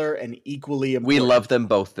similar and equally important. We love them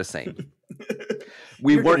both the same.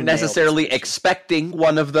 We weren't necessarily expecting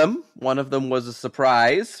one of them. One of them was a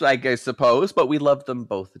surprise, I suppose, but we love them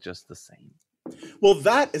both just the same. Well,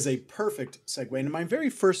 that is a perfect segue into my very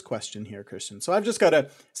first question here, Christian. So I've just got a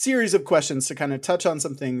series of questions to kind of touch on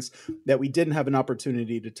some things that we didn't have an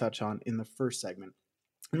opportunity to touch on in the first segment.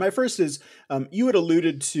 And my first is, you had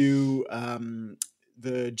alluded to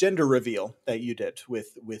the gender reveal that you did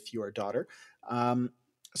with your daughter.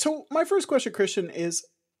 So my first question, Christian, is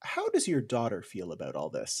how does your daughter feel about all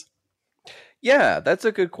this? Yeah, that's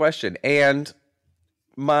a good question. And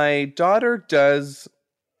my daughter does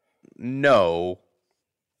know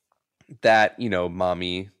that, you know,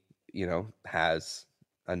 mommy, you know, has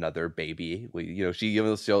another baby.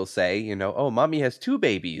 She'll say, you know, oh, mommy has two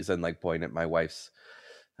babies, and like point at my wife's,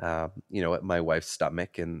 you know, at my wife's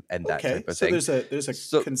stomach and that type of thing. So there's a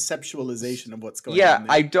conceptualization of what's going on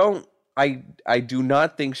there. I do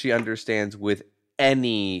not think she understands with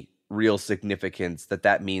any real significance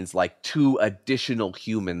that means like two additional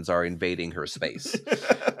humans are invading her space.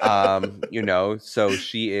 You know, so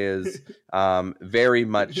she is very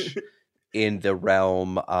much in the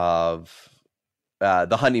realm of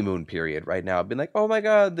the honeymoon period right now. I've been like, oh my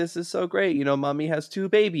God, this is so great. You know, mommy has two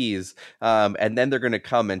babies. And then they're going to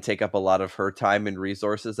come and take up a lot of her time and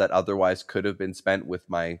resources that otherwise could have been spent with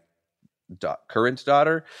my current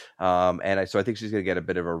daughter. So I think she's going to get a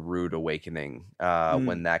bit of a rude awakening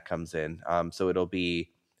when that comes in. So it'll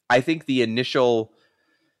be, I think the initial,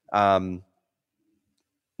 not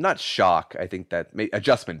shock, I think that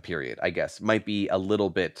adjustment period, I guess, might be a little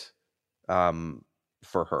bit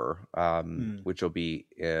for her, which will be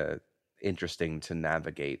interesting to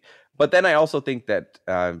navigate. But then I also think that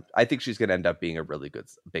I think she's going to end up being a really good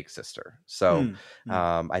big sister. So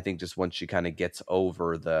I think just once she kind of gets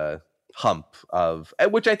over the hump of,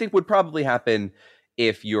 which I think would probably happen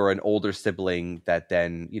if you're an older sibling that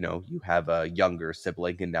then, you know, you have a younger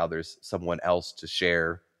sibling and now there's someone else to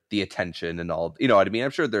share the attention and all, you know what I mean?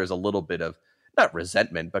 I'm sure there's a little bit of not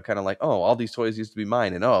resentment, but kind of like, oh, all these toys used to be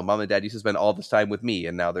mine, and oh, mom and dad used to spend all this time with me,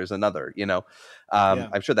 and now there's another, you know.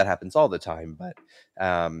 I'm sure that happens all the time, but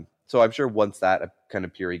so I'm sure once that kind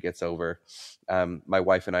of period gets over, my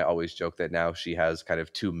wife and I always joke that now she has kind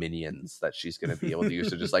of two minions that she's going to be able to use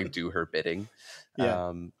to just like do her bidding.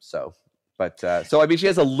 So I mean, she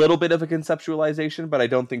has a little bit of a conceptualization, but I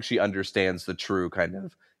don't think she understands the true kind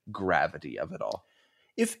of gravity of it all.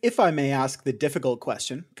 If I may ask the difficult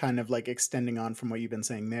question, kind of like extending on from what you've been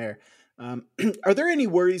saying there, are there any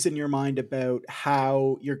worries in your mind about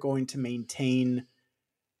how you're going to maintain,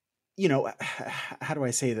 you know, how do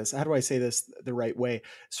I say this? How do I say this the right way?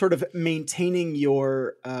 Sort of maintaining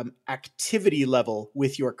your activity level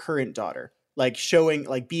with your current daughter, like showing,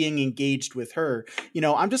 like being engaged with her. You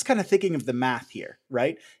know, I'm just kind of thinking of the math here,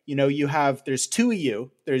 right? You know, there's two of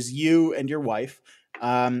you, there's you and your wife.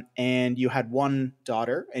 And you had one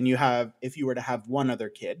daughter, and if you were to have one other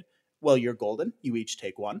kid, well, you're golden. You each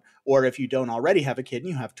take one. Or if you don't already have a kid and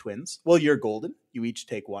you have twins, well, you're golden. You each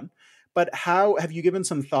take one. But how have you given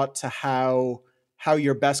some thought to how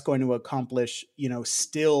you're best going to accomplish, you know,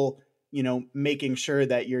 still, you know, making sure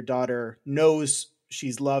that your daughter knows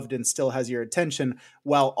she's loved and still has your attention,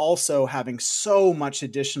 while also having so much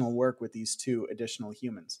additional work with these two additional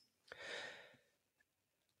humans?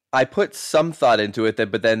 I put some thought into it,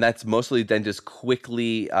 but then that's mostly then just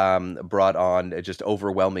quickly brought on just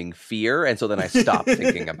overwhelming fear, and so then I stopped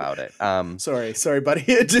thinking about it. Sorry, buddy.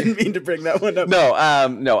 I didn't mean to bring that one up.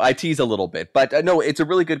 No, I tease a little bit, but no, it's a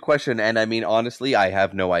really good question, and I mean, honestly, I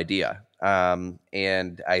have no idea.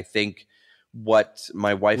 And I think what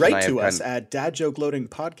my wife and I Write have to us kind at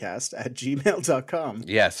dadjokeloadingpodcast@gmail.com.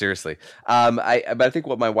 yeah, seriously. But I think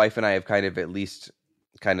what my wife and I have kind of at least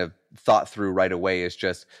kind of thought through right away is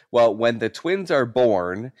just, well, when the twins are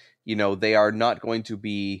born, they are not going to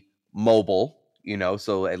be mobile,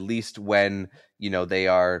 so at least when, they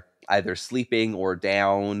are either sleeping or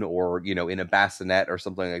down or, in a bassinet or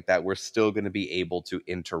something like that, we're still going to be able to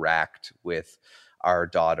interact with our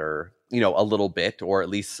daughter, a little bit, or at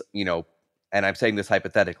least, and I'm saying this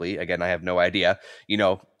hypothetically, again, I have no idea,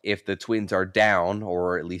 if the twins are down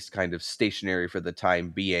or at least kind of stationary for the time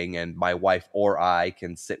being, and my wife or I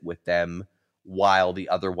can sit with them while the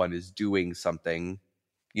other one is doing something,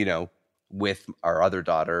 with our other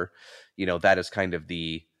daughter, that is kind of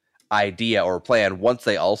the idea or plan. Once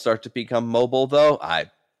they all start to become mobile, though, I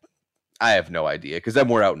have no idea, because then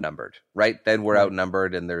we're outnumbered, right? Then we're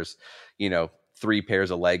outnumbered, and there's, 3 pairs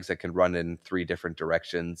of legs that can run in 3 different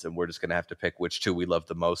directions, and we're just going to have to pick which 2 we love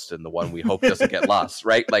the most and the one we hope doesn't get lost,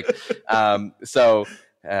 right? Like, so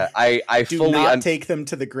I Do fully not take them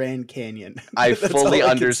to the Grand Canyon. I That's fully all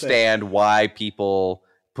I can say. understand why people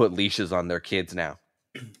put leashes on their kids now.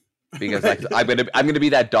 Because like I'm gonna be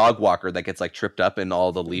that dog walker that gets like tripped up in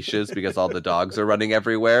all the leashes because all the dogs are running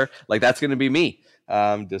everywhere. Like that's gonna be me.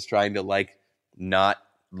 Just trying to like not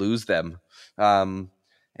lose them. And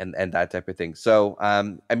that type of thing. So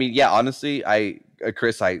I mean, yeah, honestly,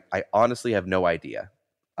 Chris, I honestly have no idea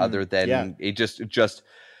other than it just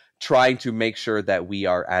trying to make sure that we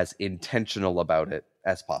are as intentional about it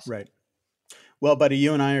as possible. Right. Well, buddy,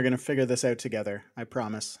 you and I are going to figure this out together. I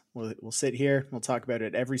promise. We'll sit here. We'll talk about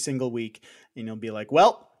it every single week. And you'll be like,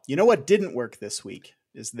 well, you know what didn't work this week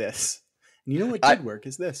is this. And you know what did work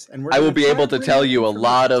is this. And I will be able to tell you a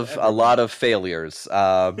lot of failures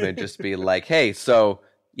and just be like, hey, so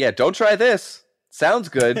yeah, don't try this. Sounds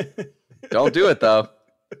good. Don't do it, though.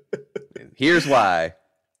 Here's why.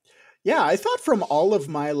 Yeah, I thought from all of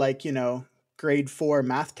my, grade 4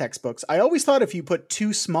 math textbooks, I always thought if you put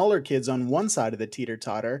 2 smaller kids on one side of the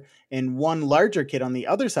teeter-totter and 1 larger kid on the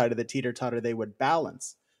other side of the teeter-totter, they would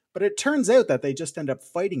balance. But it turns out that they just end up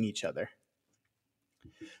fighting each other.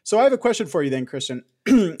 So I have a question for you then, Christian.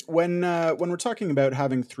 When we're talking about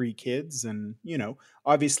having 3 kids and,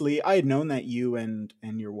 obviously I had known that you and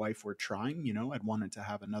your wife were trying, I'd wanted to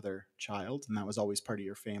have another child, and that was always part of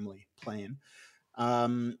your family plan.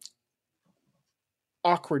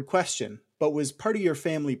 Awkward question, but was part of your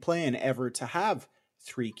family plan ever to have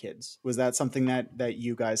 3 kids? Was that something that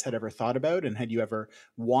you guys had ever thought about, and had you ever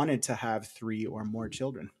wanted to have 3 or more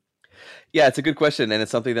children? Yeah, it's a good question, and it's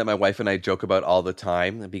something that my wife and I joke about all the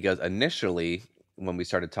time, because initially when we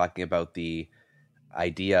started talking about the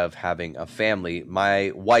idea of having a family,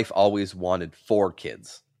 my wife always wanted 4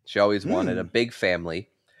 kids. She always wanted a big family.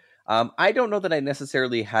 I don't know that I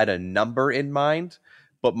necessarily had a number in mind,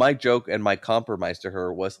 but my joke and my compromise to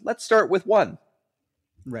her was, let's start with 1.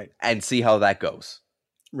 Right. And see how that goes.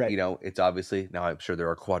 Right. It's obviously, now I'm sure there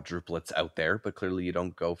are quadruplets out there, but clearly you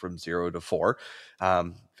don't go from 0 to 4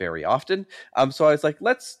 very often. So I was like,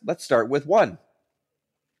 let's start with 1.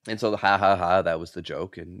 And so that was the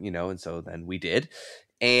joke. And, and so then we did.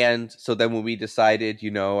 And so then when we decided,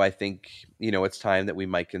 I think, it's time that we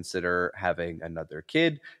might consider having another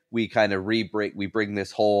kid, we kind of bring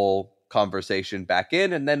this whole conversation back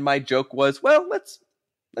in. And then my joke was, well, let's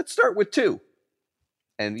start with 2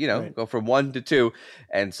 and, Right. go from 1 to 2.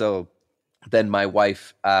 And so then my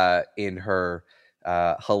wife, in her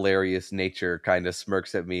hilarious nature, kind of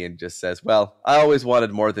smirks at me and just says, well, I always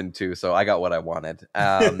wanted more than 2, so I got what I wanted.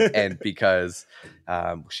 And because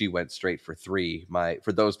she went straight for 3,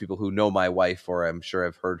 for those people who know my wife, or I'm sure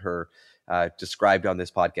I've heard her described on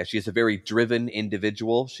this podcast, she is a very driven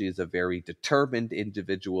individual. She is a very determined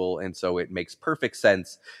individual. And so it makes perfect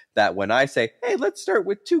sense that when I say, hey, let's start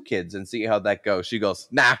with 2 kids and see how that goes, she goes,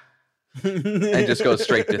 nah, and just goes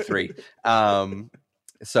straight to 3.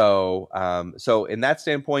 So in that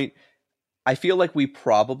standpoint, I feel like we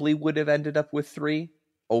probably would have ended up with 3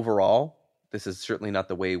 overall. This is certainly not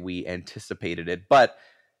the way we anticipated it, but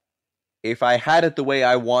if I had it the way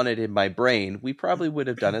I wanted in my brain, we probably would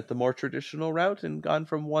have done it the more traditional route and gone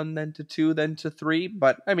from 1, then to 2, then to 3.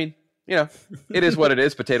 But I mean, it is what it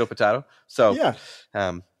is, potato, potato. So, yeah.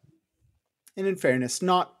 And in fairness,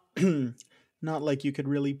 not like you could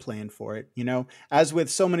really plan for it, as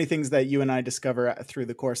with so many things that you and I discover through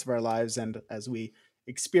the course of our lives. And as we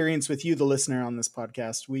experience with you, the listener on this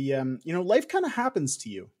podcast, we, life kind of happens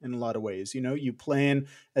to you in a lot of ways. You plan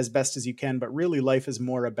as best as you can, but really life is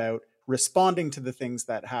more about responding to the things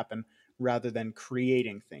that happen rather than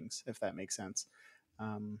creating things, if that makes sense.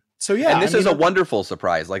 So yeah, and this is a wonderful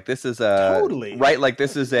surprise. Like this is a totally right. Like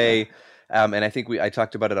this is a And I think I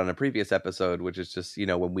talked about it on a previous episode, which is just,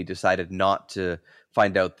 when we decided not to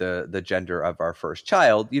find out the gender of our first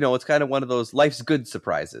child, it's kind of one of those life's good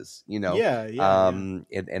surprises, in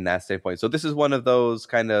that standpoint. So this is one of those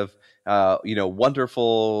kind of,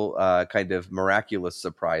 wonderful, kind of miraculous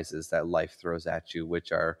surprises that life throws at you,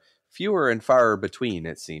 which are fewer and far between,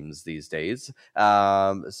 it seems, these days.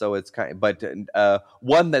 So it's but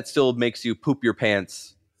one that still makes you poop your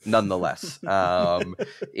pants nonetheless,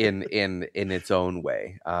 in its own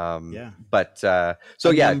way. But so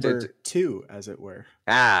number two, as it were.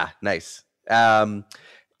 Nice.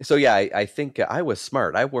 So yeah, I think I was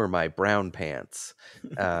smart. I wore my brown pants,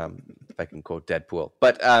 if I can quote Deadpool.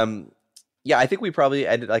 But yeah, I think we probably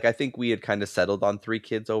ended, I think we had kind of settled on 3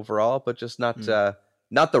 kids overall, but just not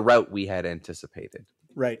the route we had anticipated.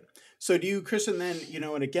 Right. So do you, Christian, then,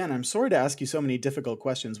 and again, I'm sorry to ask you so many difficult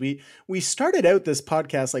questions. We started out this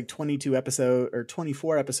podcast like 24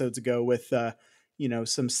 episodes ago with,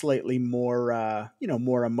 some slightly more,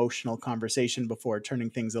 more emotional conversation before turning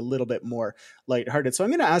things a little bit more lighthearted. So I'm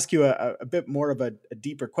going to ask you a bit more of a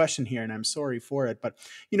deeper question here, and I'm sorry for it. But,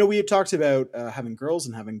 we had talked about having girls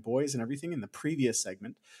and having boys and everything in the previous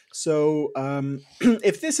segment. So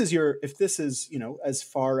if this is, as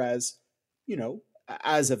far as,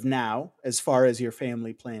 as of now, as far as your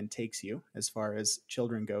family plan takes you, as far as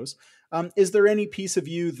children goes, is there any piece of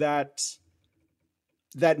you that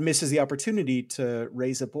misses the opportunity to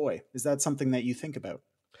raise a boy? Is that something that you think about?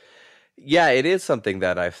 Yeah, it is something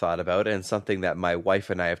that I've thought about, and something that my wife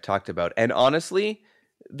and I have talked about. And honestly,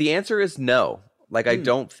 the answer is no. Like, I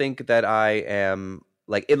don't think that I am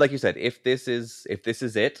like you said, if this is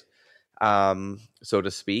it, so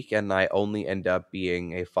to speak, and I only end up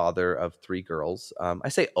being a father of 3 girls. I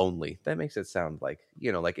say only. That makes it sound like,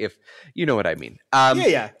 like if you know what I mean.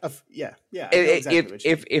 Yeah.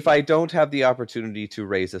 If I don't have the opportunity to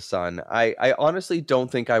raise a son, I honestly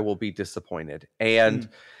don't think I will be disappointed. And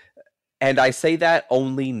I say that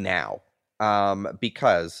only now.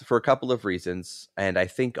 Because for a couple of reasons, and I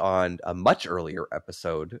think on a much earlier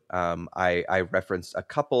episode, I referenced a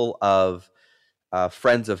couple of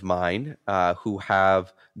friends of mine who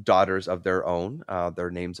have daughters of their own. Their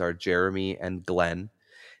names are Jeremy and Glenn,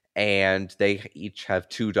 and they each have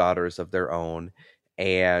 2 daughters of their own.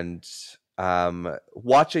 And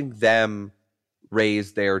watching them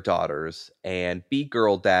raise their daughters and be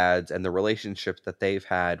girl dads, and the relationships that they've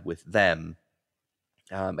had with them,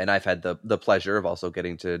 and I've had the pleasure of also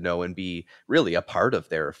getting to know and be really a part of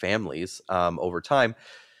their families over time.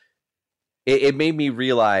 It made me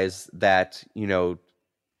realize that,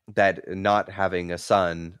 that not having a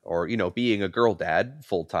son, or, being a girl dad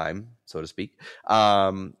full time, so to speak,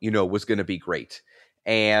 was going to be great.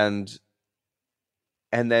 And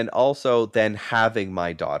then also then having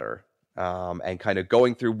my daughter, and kind of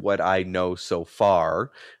going through what I know so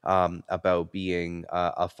far about being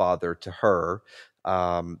a father to her,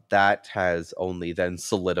 that has only then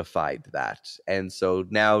solidified that. And so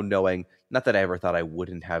now, knowing, not that I ever thought I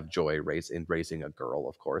wouldn't have joy in raising a girl,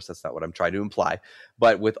 of course, that's not what I'm trying to imply,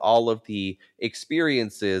 but with all of the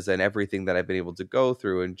experiences and everything that I've been able to go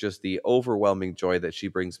through, and just the overwhelming joy that she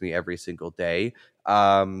brings me every single day,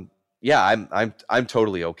 yeah, I'm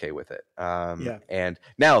totally okay with it. And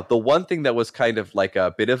now, the one thing that was kind of like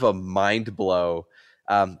a bit of a mind blow,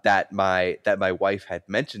 that my wife had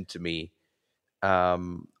mentioned to me,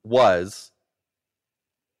 was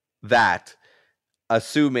that,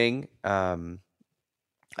 assuming, like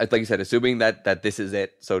you said, assuming that this is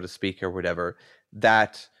it, so to speak, or whatever,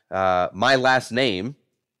 that my last name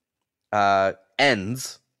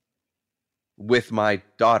ends with my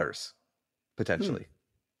daughters, potentially.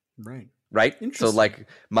 Right? So, like,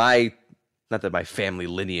 not that my family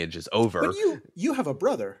lineage is over. But you have a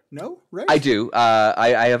brother, no? Right? I do.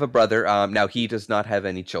 I have a brother. Now, he does not have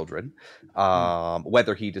any children.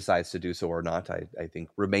 Whether he decides to do so or not, I think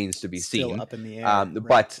remains to be seen. Still up in the air.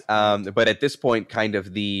 But at this point, kind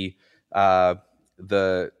of the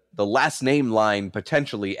last name line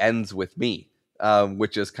potentially ends with me,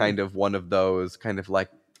 which is kind of one of those kind of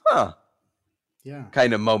like,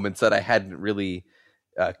 kind of moments that I hadn't really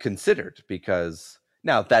considered, because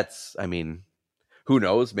now that's, I mean, who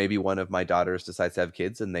knows? Maybe one of my daughters decides to have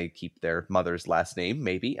kids and they keep their mother's last name.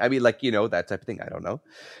 Maybe. I mean, like, that type of thing. I don't know.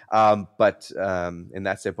 But in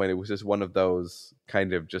that standpoint, it was just one of those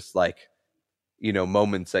kind of just like,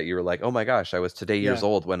 moments that you were like, oh my gosh, I was today years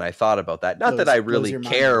old when I thought about that. Not that I really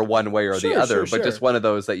care one way or the other, but just one of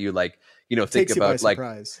those that you like, think about, like,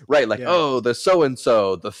 right. Like, oh, the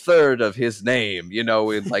so-and-so, the third of his name, in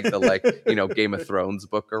like the, like, Game of Thrones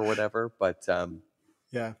book or whatever. But,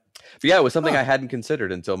 yeah. But yeah, it was something I hadn't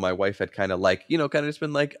considered until my wife had kind of like, kind of just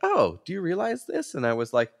been like, oh, do you realize this? And I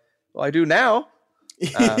was like, well, I do now.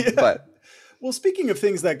 Yeah. But well, speaking of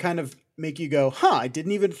things that kind of make you go, I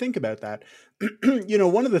didn't even think about that.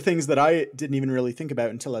 One of the things that I didn't even really think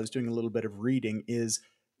about until I was doing a little bit of reading is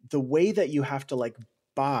the way that you have to like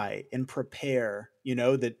buy and prepare,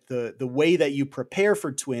 that the way that you prepare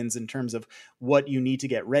for twins in terms of what you need to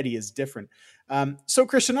get ready is different. So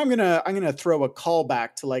Christian, I'm gonna throw a call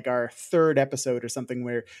back to like our third episode or something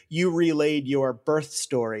where you relayed your birth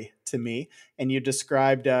story to me and you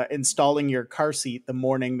described installing your car seat the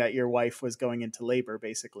morning that your wife was going into labor,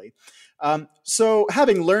 basically. So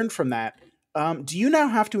having learned from that, do you now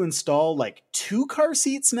have to install like 2 car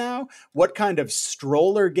seats now? What kind of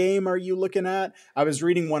stroller game are you looking at? I was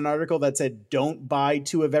reading one article that said don't buy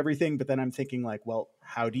 2 of everything, but then I'm thinking like, well,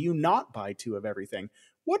 how do you not buy 2 of everything?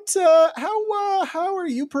 How are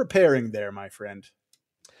you preparing there, my friend?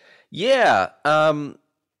 Yeah,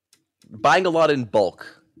 buying a lot in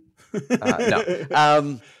bulk.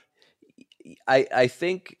 No, I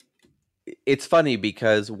think it's funny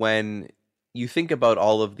because when you think about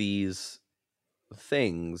all of these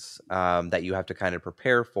things that you have to kind of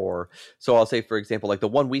prepare for, so I'll say, for example, like the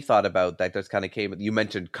one we thought about that just kind of came, you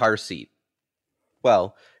mentioned car seat.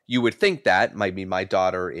 Well, you would think that my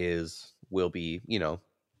daughter will be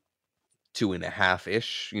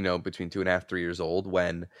 2.5-ish, between 2.5, 3 years old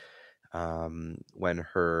when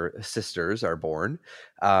her sisters are born.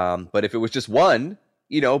 But if it was just one,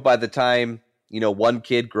 by the time, one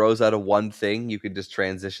kid grows out of one thing, you could just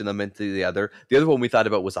transition them into the other. The other one we thought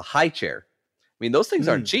about was a high chair. I mean, those things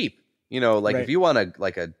aren't cheap. Right. If you want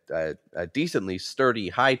a decently sturdy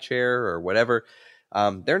high chair or whatever,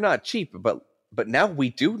 they're not cheap, but now we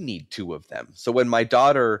do need 2 of them. So when my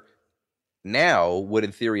daughter now would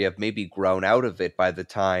in theory have maybe grown out of it by the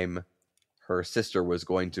time her sister was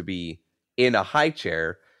going to be in a high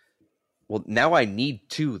chair, well, now I need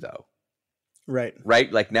 2 though. Right.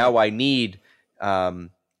 Like now I need 2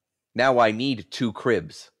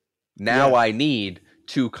 cribs. Now I need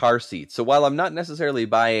 2 car seats. So while I'm not necessarily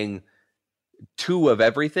buying 2 of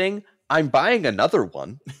everything, I'm buying another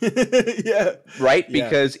one. Yeah. Right?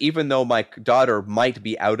 Because even though my daughter might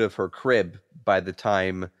be out of her crib by the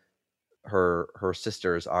time her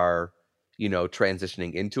sisters are,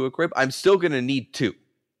 transitioning into a crib, I'm still going to need 2.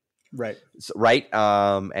 Right. So, right.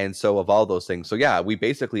 And so of all those things. So yeah, we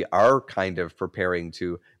basically are kind of preparing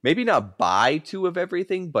to maybe not buy 2 of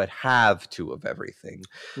everything, but have 2 of everything.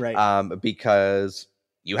 Right. Because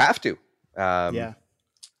you have to. Yeah.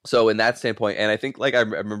 So in that standpoint, and I think like I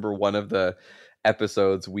remember one of the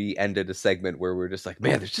episodes we ended a segment where we were just like,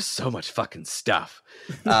 man, there's just so much fucking stuff.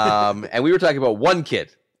 And we were talking about one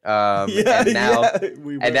kid. And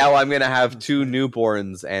now I'm gonna have 2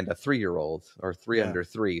 newborns and a 3-year-old or 3 under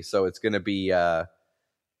 3. So it's gonna be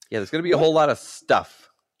there's gonna be a whole lot of stuff.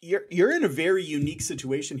 You're in a very unique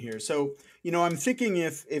situation here. So I'm thinking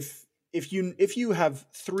if you have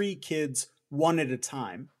 3 kids one at a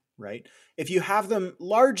time, right? If you have them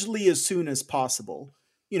largely as soon as possible,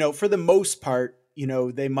 for the most part,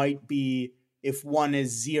 they might be, if one is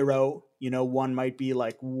 0, one might be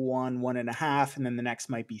like 1.5, and then the next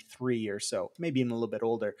might be 3 or so, maybe even a little bit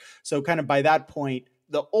older. So kind of by that point,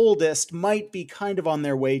 the oldest might be kind of on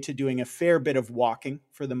their way to doing a fair bit of walking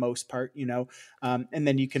for the most part, and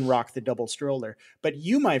then you can rock the double stroller. But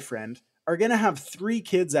you, my friend, are going to have 3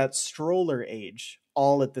 kids at stroller age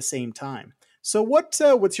all at the same time. So what's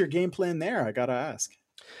your game plan there? I got to ask.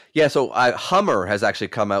 Yeah, so Hummer has actually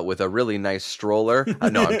come out with a really nice stroller.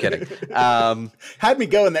 No, I'm kidding. Had me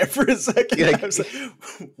going there for a second. I was like,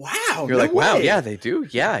 wow. You're like, wow, yeah, they do.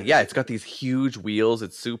 Yeah. It's got these huge wheels.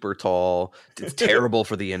 It's super tall. It's terrible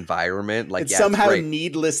for the environment. Like, it's somehow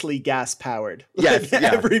needlessly gas powered. Yes,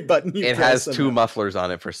 every button you press. It has 2 mufflers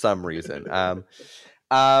on it for some reason.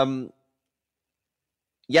 Full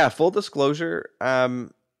disclosure.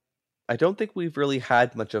 I don't think we've really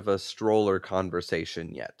had much of a stroller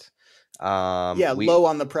conversation yet. Low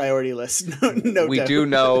on the priority list. No we doubt. do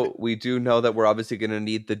know that we're obviously going to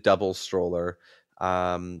need the double stroller.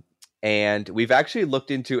 And we've actually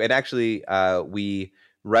looked into, and actually we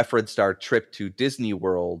referenced our trip to Disney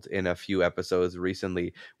World in a few episodes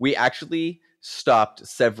recently. We actually stopped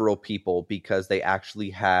several people because they actually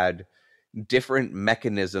had different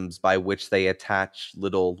mechanisms by which they attach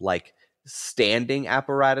little like standing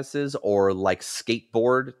apparatuses or like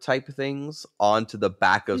skateboard type things onto the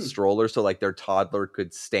back of strollers, so like their toddler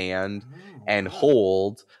could stand and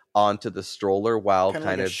hold onto the stroller while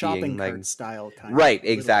kind of shopping being cart style kind right of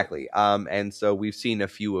exactly. And so we've seen a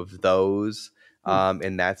few of those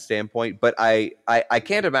in that standpoint. But I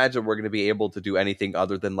can't imagine we're going to be able to do anything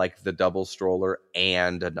other than like the double stroller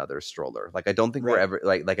and another stroller. Like I don't think we're ever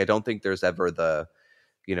like I don't think there's ever the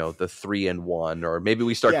the 3-in-1, or maybe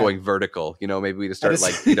we start going vertical. Maybe we just start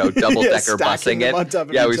double decker busing it.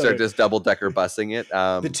 Yeah, we start just double decker busing it.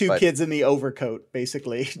 The two kids in the overcoat,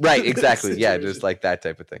 basically. Right, exactly. Yeah, just like that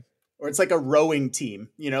type of thing. Or it's like a rowing team,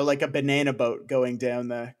 like a banana boat going down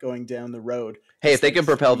the road. Hey, if they can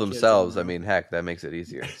propel themselves, I mean, heck, that makes it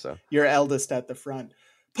easier. So your eldest at the front,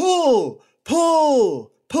 pull.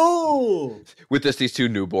 With just these two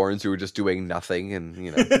newborns who are just doing nothing, and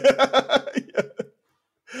Yeah.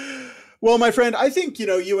 Well, my friend, I think,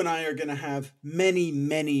 you and I are going to have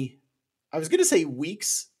many, I was going to say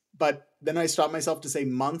weeks, but then I stopped myself to say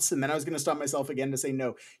months. And then I was going to stop myself again to say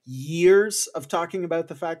no, years of talking about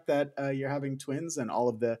the fact that you're having twins and all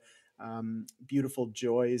of the beautiful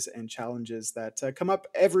joys and challenges that come up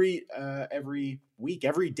every week,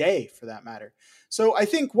 every day for that matter. So I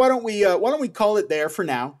think why don't we call it there for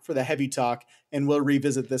now for the heavy talk, and we'll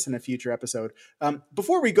revisit this in a future episode.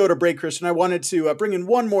 Before we go to break, Christian, I wanted to bring in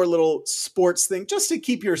one more little sports thing just to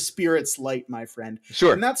keep your spirits light, my friend.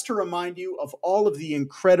 Sure. And that's to remind you of all of the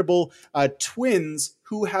incredible twins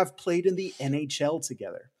who have played in the NHL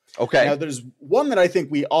together. Okay. Now, there's one that I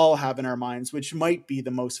think we all have in our minds, which might be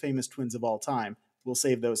the most famous twins of all time. We'll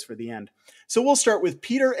save those for the end. So we'll start with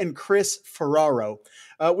Peter and Chris Ferraro.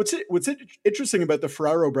 What's interesting about the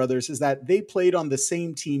Ferraro brothers is that they played on the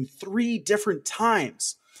same team 3 different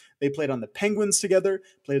times. They played on the Penguins together,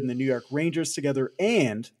 played in the New York Rangers together,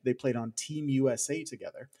 and they played on Team USA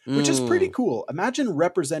together, which is pretty cool. Imagine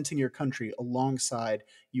representing your country alongside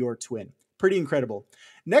your twin. Pretty incredible.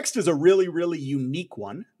 Next is a really, really unique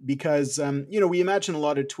one because, we imagine a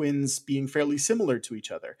lot of twins being fairly similar to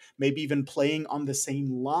each other, maybe even playing on the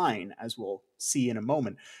same line, as we'll see in a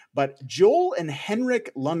moment. But Joel and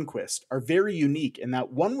Henrik Lundqvist are very unique in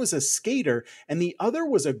that one was a skater and the other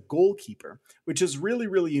was a goalkeeper, which is really,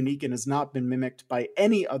 really unique and has not been mimicked by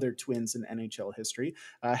any other twins in NHL history.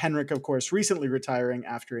 Henrik, of course, recently retiring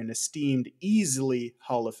after an esteemed, easily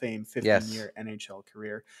Hall of Fame 15-year NHL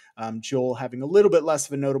career. Joel having a little bit less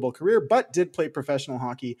of a notable career, but did play professional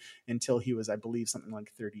hockey until he was, I believe, something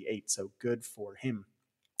like 38. So good for him.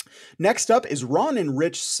 Next up is Ron and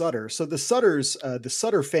Rich Sutter. So the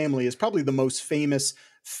Sutter family is probably the most famous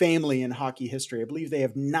family in hockey history. I believe they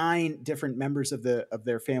have 9 different members of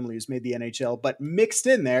their family who's made the NHL, but mixed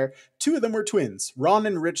in there, 2 of them were twins. Ron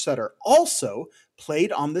and Rich Sutter also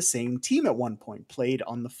played on the same team at one point, played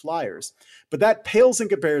on the Flyers. But that pales in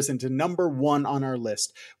comparison to number 1 on our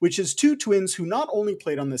list, which is 2 twins who not only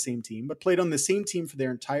played on the same team, but played on the same team for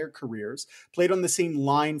their entire careers, played on the same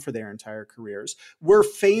line for their entire careers, were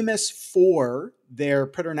famous for their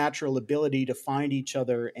preternatural ability to find each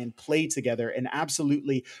other and play together and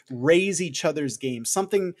absolutely raise each other's game.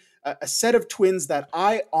 A set of twins that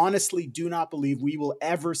I honestly do not believe we will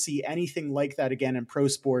ever see anything like that again in pro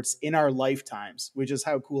sports in our lifetimes, which is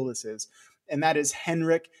how cool this is. And that is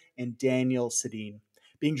Henrik and Daniel Sedin.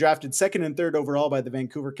 Being drafted 2nd and 3rd overall by the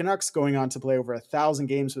Vancouver Canucks, going on to play over 1,000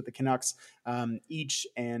 games with the Canucks each,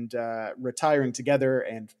 and retiring together,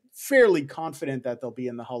 and fairly confident that they'll be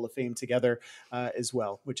in the Hall of Fame together as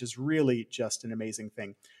well, which is really just an amazing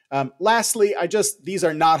thing. Lastly, these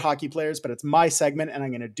are not hockey players, but it's my segment and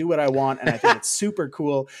I'm going to do what I want. And I think it's super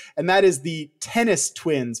cool. And that is the tennis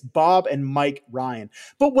twins, Bob and Mike Ryan.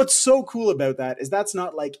 But what's so cool about that is that's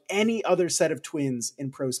not like any other set of twins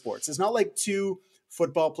in pro sports. It's not like 2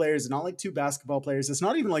 football players. It's not like 2 basketball players. It's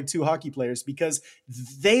not even like 2 hockey players, because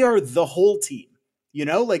they are the whole team,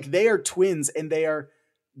 like they are twins and they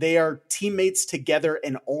are teammates together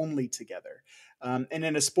and only together. And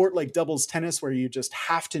in a sport like doubles tennis, where you just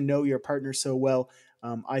have to know your partner so well,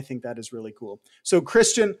 I think that is really cool. So,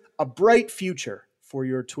 Christian, a bright future for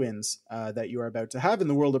your twins that you are about to have in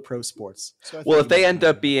the world of pro sports. So well, if they end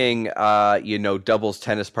up being, doubles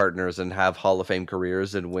tennis partners and have Hall of Fame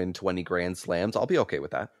careers and win 20 Grand Slams, I'll be okay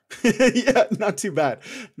with that. Yeah, not too bad.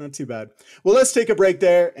 Not too bad. Well, let's take a break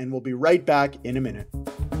there, and we'll be right back in a minute.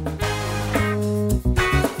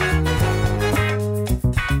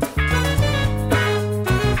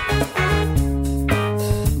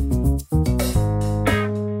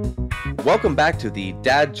 Welcome back to the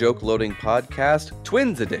Dad Joke Loading Podcast,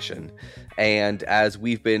 Twins Edition. And as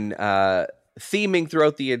we've been theming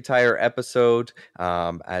throughout the entire episode,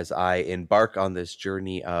 as I embark on this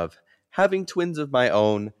journey of having twins of my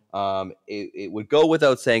own, it would go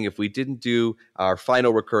without saying if we didn't do our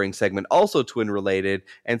final recurring segment, also twin related.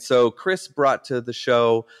 And so Chris brought to the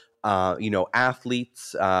show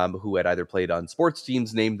athletes who had either played on sports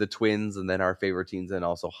teams named the Twins, and then our favorite teams, and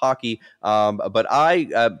also hockey. But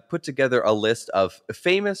I put together a list of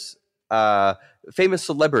famous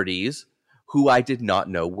celebrities who I did not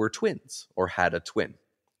know were twins or had a twin.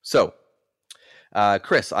 So,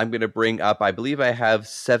 Chris, I'm going to bring up, I believe I have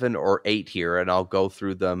 7 or 8 here, and I'll go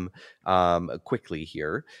through them quickly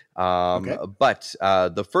here. Okay. But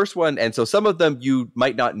the first one, and so some of them you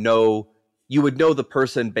might not know, you would know the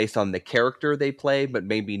person based on the character they play, but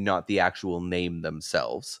maybe not the actual name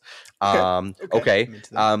themselves. Okay.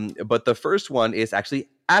 But the first one is actually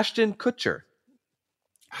Ashton Kutcher.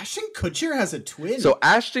 Ashton Kutcher has a twin. So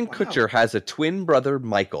Ashton Kutcher has a twin brother,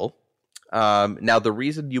 Michael. Now, the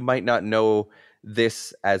reason you might not know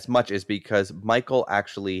this as much is because Michael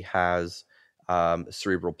actually has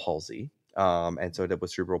cerebral palsy. And so that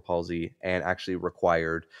was cerebral palsy and actually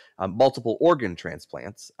required multiple organ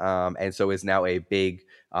transplants. And so is now a big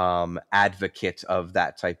advocate of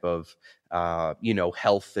that type of,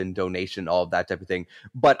 health and donation, all of that type of thing.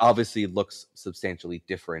 But obviously looks substantially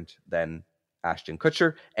different than Ashton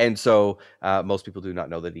Kutcher. And so most people do not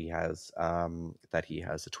know that he has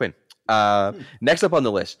a twin. Next up on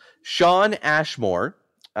the list, Shawn Ashmore,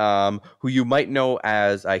 who you might know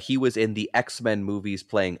as he was in the X-Men movies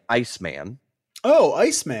playing Iceman. Oh,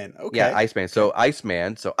 Iceman. Okay. Yeah, Iceman. So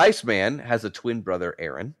Iceman has a twin brother,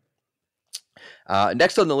 Aaron.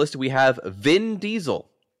 Next on the list, we have Vin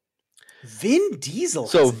Diesel. Vin Diesel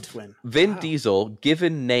has a twin. Vin Diesel,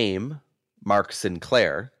 given name Mark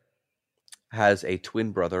Sinclair, has a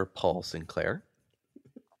twin brother, Paul Sinclair.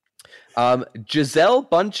 Gisele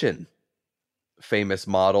Bündchen, famous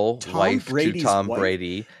model, wife to Tom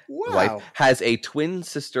Brady, wife, has a twin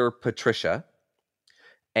sister, Patricia.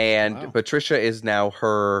 And Patricia is now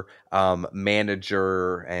her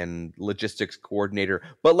manager and logistics coordinator.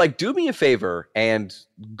 But do me a favor and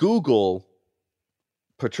Google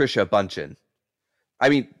Patricia Bündchen. I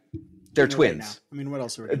mean, they're twins. Right, I mean, what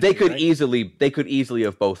else are we they could easily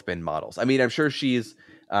have both been models. I mean, I'm sure she's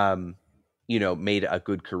made a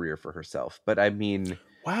good career for herself. But I mean,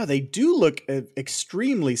 wow, they do look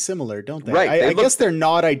extremely similar, don't they? Right. I guess they're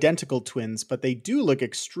not identical twins, but they do look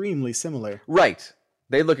extremely similar. Right.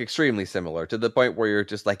 They look extremely similar to the point where you're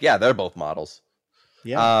just like, yeah, they're both models.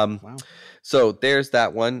 Yeah. Wow. So there's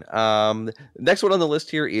that one. Next one on the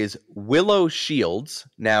list here is Willow Shields.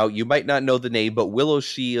 Now, you might not know the name, but Willow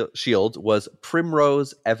Shields was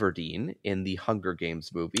Primrose Everdeen in the Hunger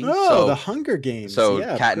Games movie. Oh, the Hunger Games. So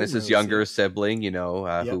Katniss's younger sibling,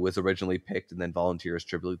 who was originally picked and then volunteers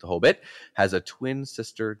tribute the whole bit, has a twin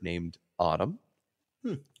sister named Autumn.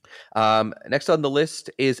 Next on the list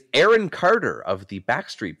is Aaron Carter of the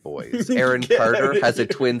Backstreet Boys. Aaron Carter has a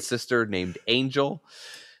twin sister named Angel.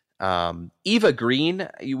 Eva Green,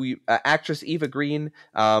 actress Eva Green,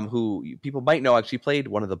 who people might know, actually played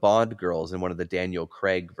one of the Bond girls in one of the Daniel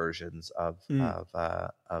Craig versions of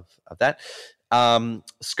that.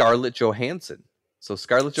 Scarlett Johansson. So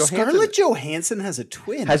Scarlett Johansson has a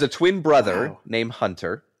twin. Has a twin brother named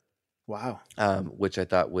Hunter. Wow. Which I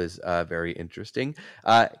thought was very interesting.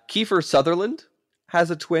 Kiefer Sutherland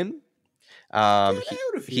has a twin.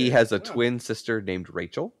 He has a twin sister named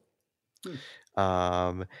Rachel.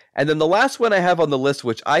 And then the last one I have on the list,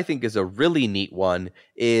 which I think is a really neat one,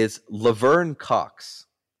 is Laverne Cox.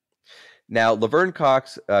 Now, Laverne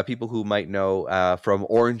Cox, people who might know from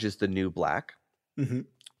Orange is the New Black. Mm-hmm.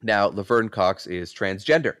 Now, Laverne Cox is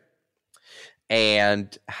transgender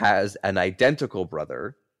and has an identical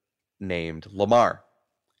brother named Lamar.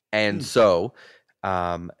 And so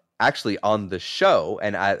actually on the show,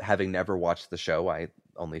 and having never watched the show, I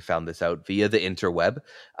only found this out via the interweb,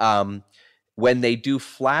 when they do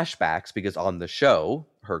flashbacks, because on the show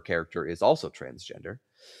her character is also transgender,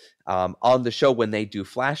 on the show when they do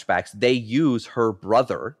flashbacks, they use her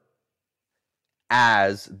brother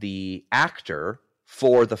as the actor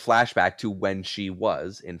for the flashback to when she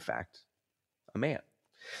was in fact a man.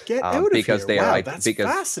 Get out of because here. They wow, are that's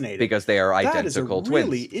fascinating. Because they are identical twins. That is a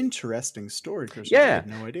really interesting story, Christian. Yeah. I had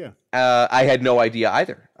no idea. I had no idea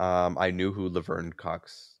either. I knew who Laverne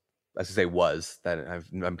Cox, as I say, was. That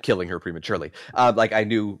I'm killing her prematurely. I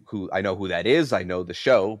know who that is. I know the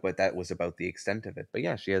show, but that was about the extent of it. But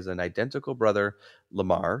yeah, she has an identical brother,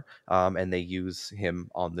 Lamar, and they use him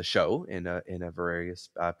on the show in a various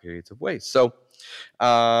periods of ways. So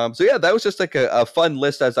yeah, that was just like a fun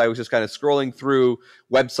list as I was just kind of scrolling through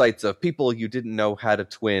websites of people you didn't know had a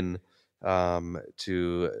twin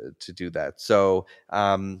to do that. So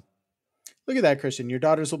look at that, Christian. Your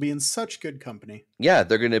daughters will be in such good company. Yeah,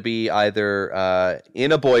 they're going to be either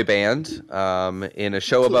in a boy band, in a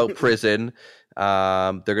show about prison.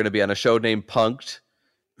 They're going to be on a show named Punked.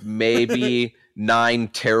 maybe 9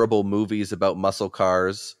 terrible movies about muscle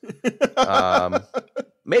cars.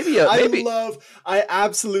 Maybe I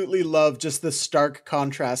absolutely love just the stark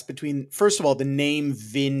contrast between, first of all, the name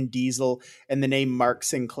Vin Diesel and the name Mark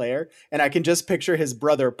Sinclair. And I can just picture his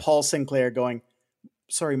brother, Paul Sinclair, going,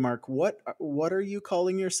 sorry, Mark, what are you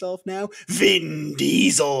calling yourself now? Vin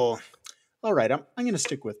Diesel. All right, I'm going to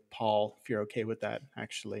stick with Paul, if you're okay with that,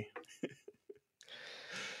 actually.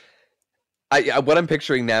 What I'm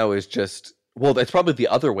picturing now is just, well, it's probably the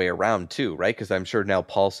other way around too, right? Because I'm sure now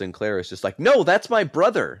Paul Sinclair is just like, no, that's my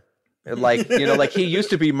brother. And like, you know, like he used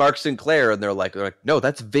to be Mark Sinclair, and they're like, no,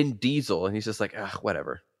 that's Vin Diesel. And he's just like,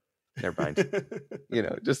 whatever. Never mind. You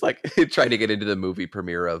know, just like trying to get into the movie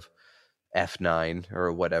premiere of F9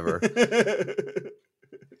 or whatever.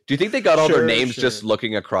 Do you think they got all their names just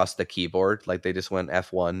looking across the keyboard? Like they just went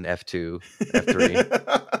F1, F2,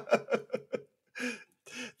 F3.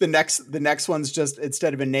 The next one's just,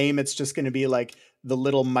 instead of a name, it's just going to be like the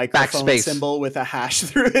little microphone Backspace symbol with a hash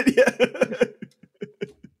through it. Yeah.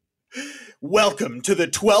 Welcome to the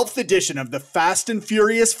 12th edition of the Fast and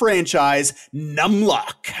Furious franchise,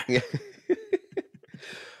 Numlock.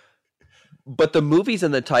 But the movies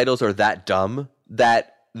and the titles are that dumb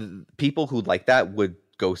that people who like that would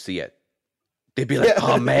go see it. They'd be like,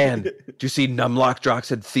 oh man, do you see Numlock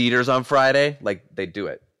drops in theaters on Friday? Like, they'd do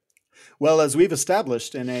it. Well, as we've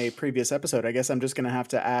established in a previous episode, I guess I'm just going to have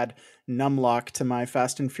to add Numlock to my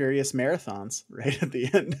Fast and Furious marathons right at the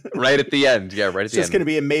end. Right at the end. Yeah, right at the end. It's just going to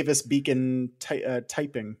be a Mavis Beacon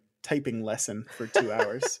typing lesson for 2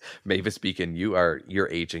 hours. Mavis Beacon, you're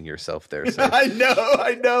aging yourself there, sir. I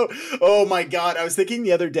know. Oh my God. I was thinking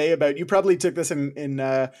the other day about, you probably took this in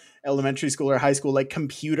elementary school or high school, like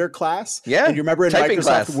computer class. Yeah. And you remember in Microsoft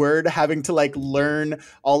class. Word having to like learn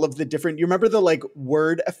all of the different, you remember the like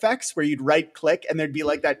word effects where you'd right click and there'd be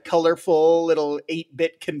like that colorful little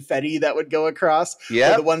 8-bit confetti that would go across.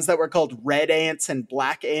 Yeah. The ones that were called red ants and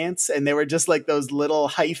black ants. And they were just like those little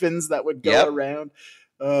hyphens that would go around.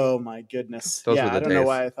 Oh my goodness. Those I don't days. know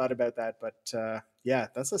why I thought about that, but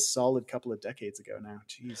that's a solid couple of decades ago now.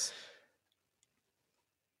 Jeez.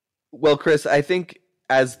 Well, Chris, I think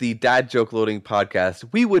as the Dad Joke Loading podcast,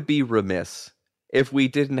 we would be remiss if we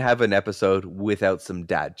didn't have an episode without some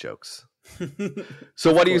dad jokes.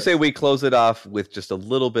 So what do you say we close it off with just a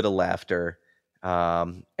little bit of laughter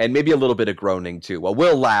and maybe a little bit of groaning too? Well,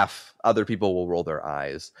 we'll laugh. Other people will roll their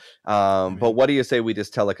eyes. But what do you say we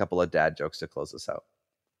just tell a couple of dad jokes to close us out?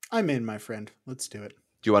 I'm in, my friend. Let's do it.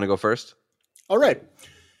 Do you want to go first? All right.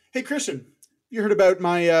 Hey, Christian, you heard about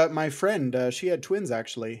my friend. She had twins,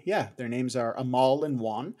 actually. Yeah, their names are Amal and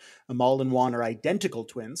Juan. Amal and Juan are identical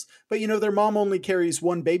twins, but their mom only carries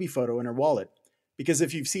one baby photo in her wallet. Because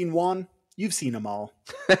if you've seen Juan, you've seen Amal.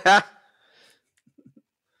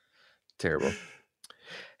 Terrible.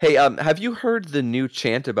 Hey, have you heard the new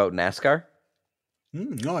chant about NASCAR?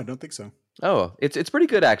 No, I don't think so. Oh, it's pretty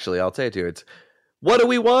good, actually. I'll tell you to you. It's, what do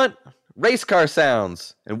we want? Race car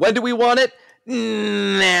sounds. And when do we want it?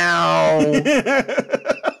 Now.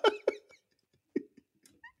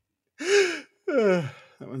 That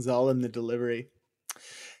one's all in the delivery.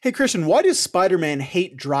 Hey, Christian, why does Spider-Man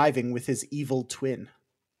hate driving with his evil twin?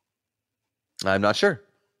 I'm not sure.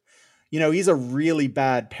 He's a really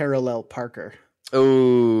bad parallel parker.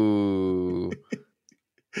 Oh.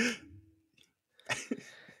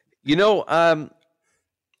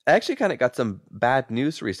 I actually kind of got some bad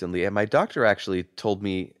news recently, and my doctor actually told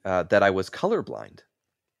me that I was colorblind.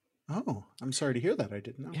 Oh, I'm sorry to hear that. I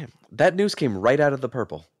didn't know. Yeah, that news came right out of the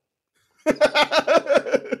purple. It's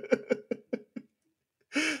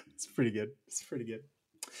pretty good.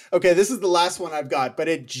 Okay, this is the last one I've got, but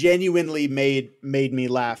it genuinely made me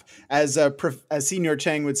laugh. As Senior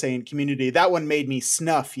Chang would say in Community, that one made me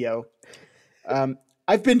snuff, yo.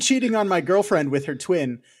 I've been cheating on my girlfriend with her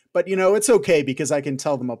twin, but it's okay because I can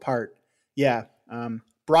tell them apart. Yeah,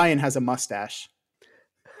 Brian has a mustache.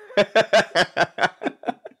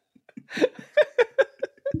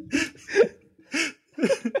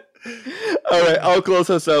 All right, I'll close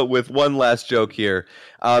us out with one last joke here.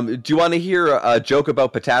 Do you want to hear a joke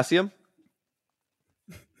about potassium?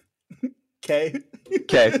 Okay.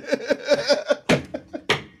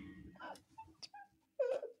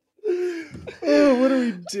 Oh, what are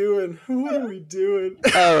we doing?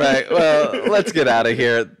 All right, well, let's get out of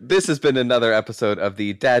here. This has been another episode of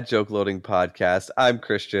the Dad Joke Loading Podcast. I'm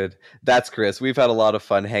Christian. That's Chris. We've had a lot of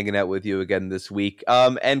fun hanging out with you again this week,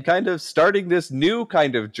 and kind of starting this new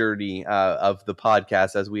kind of journey of the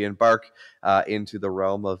podcast as we embark into the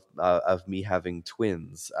realm of me having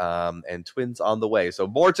twins, and twins on the way. So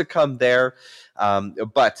more to come there.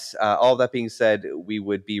 But all that being said, we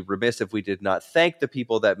would be remiss if we did not thank the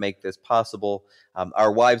people that make this possible.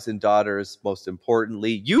 Our wives and daughters, most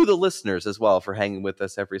importantly, you, the listeners, as well, for hanging with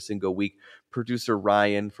us every single week. Producer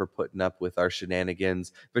Ryan for putting up with our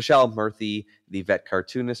shenanigans. Vishal Murthy, the vet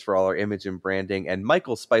cartoonist, for all our image and branding. And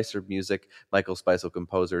Michael Spicer Music, Michael Spicer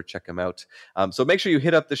composer. Check him out. So make sure you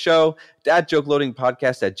hit up the show,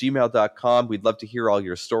 dadjokeloadingpodcast@gmail.com. We'd love to hear all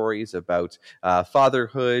your stories about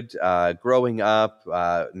fatherhood, growing up,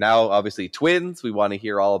 now obviously twins. We want to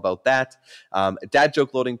hear all about that. Dad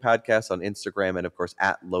Joke Loading Podcast on Instagram, and of course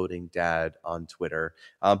 @Loading Dad on Twitter.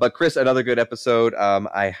 But Chris, another good episode.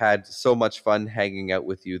 I had so much fun hanging out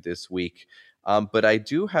with you this week. But I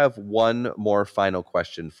do have one more final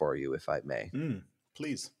question for you, if I may.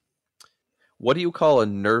 Please. What do you call a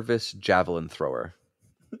nervous javelin thrower?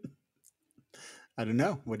 I don't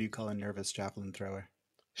know. What do you call a nervous javelin thrower?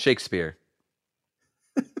 Shakespeare.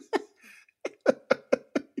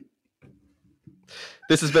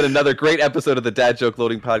 This has been another great episode of the Dad Joke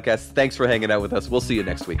Loading Podcast. Thanks for hanging out with us. We'll see you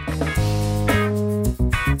next week.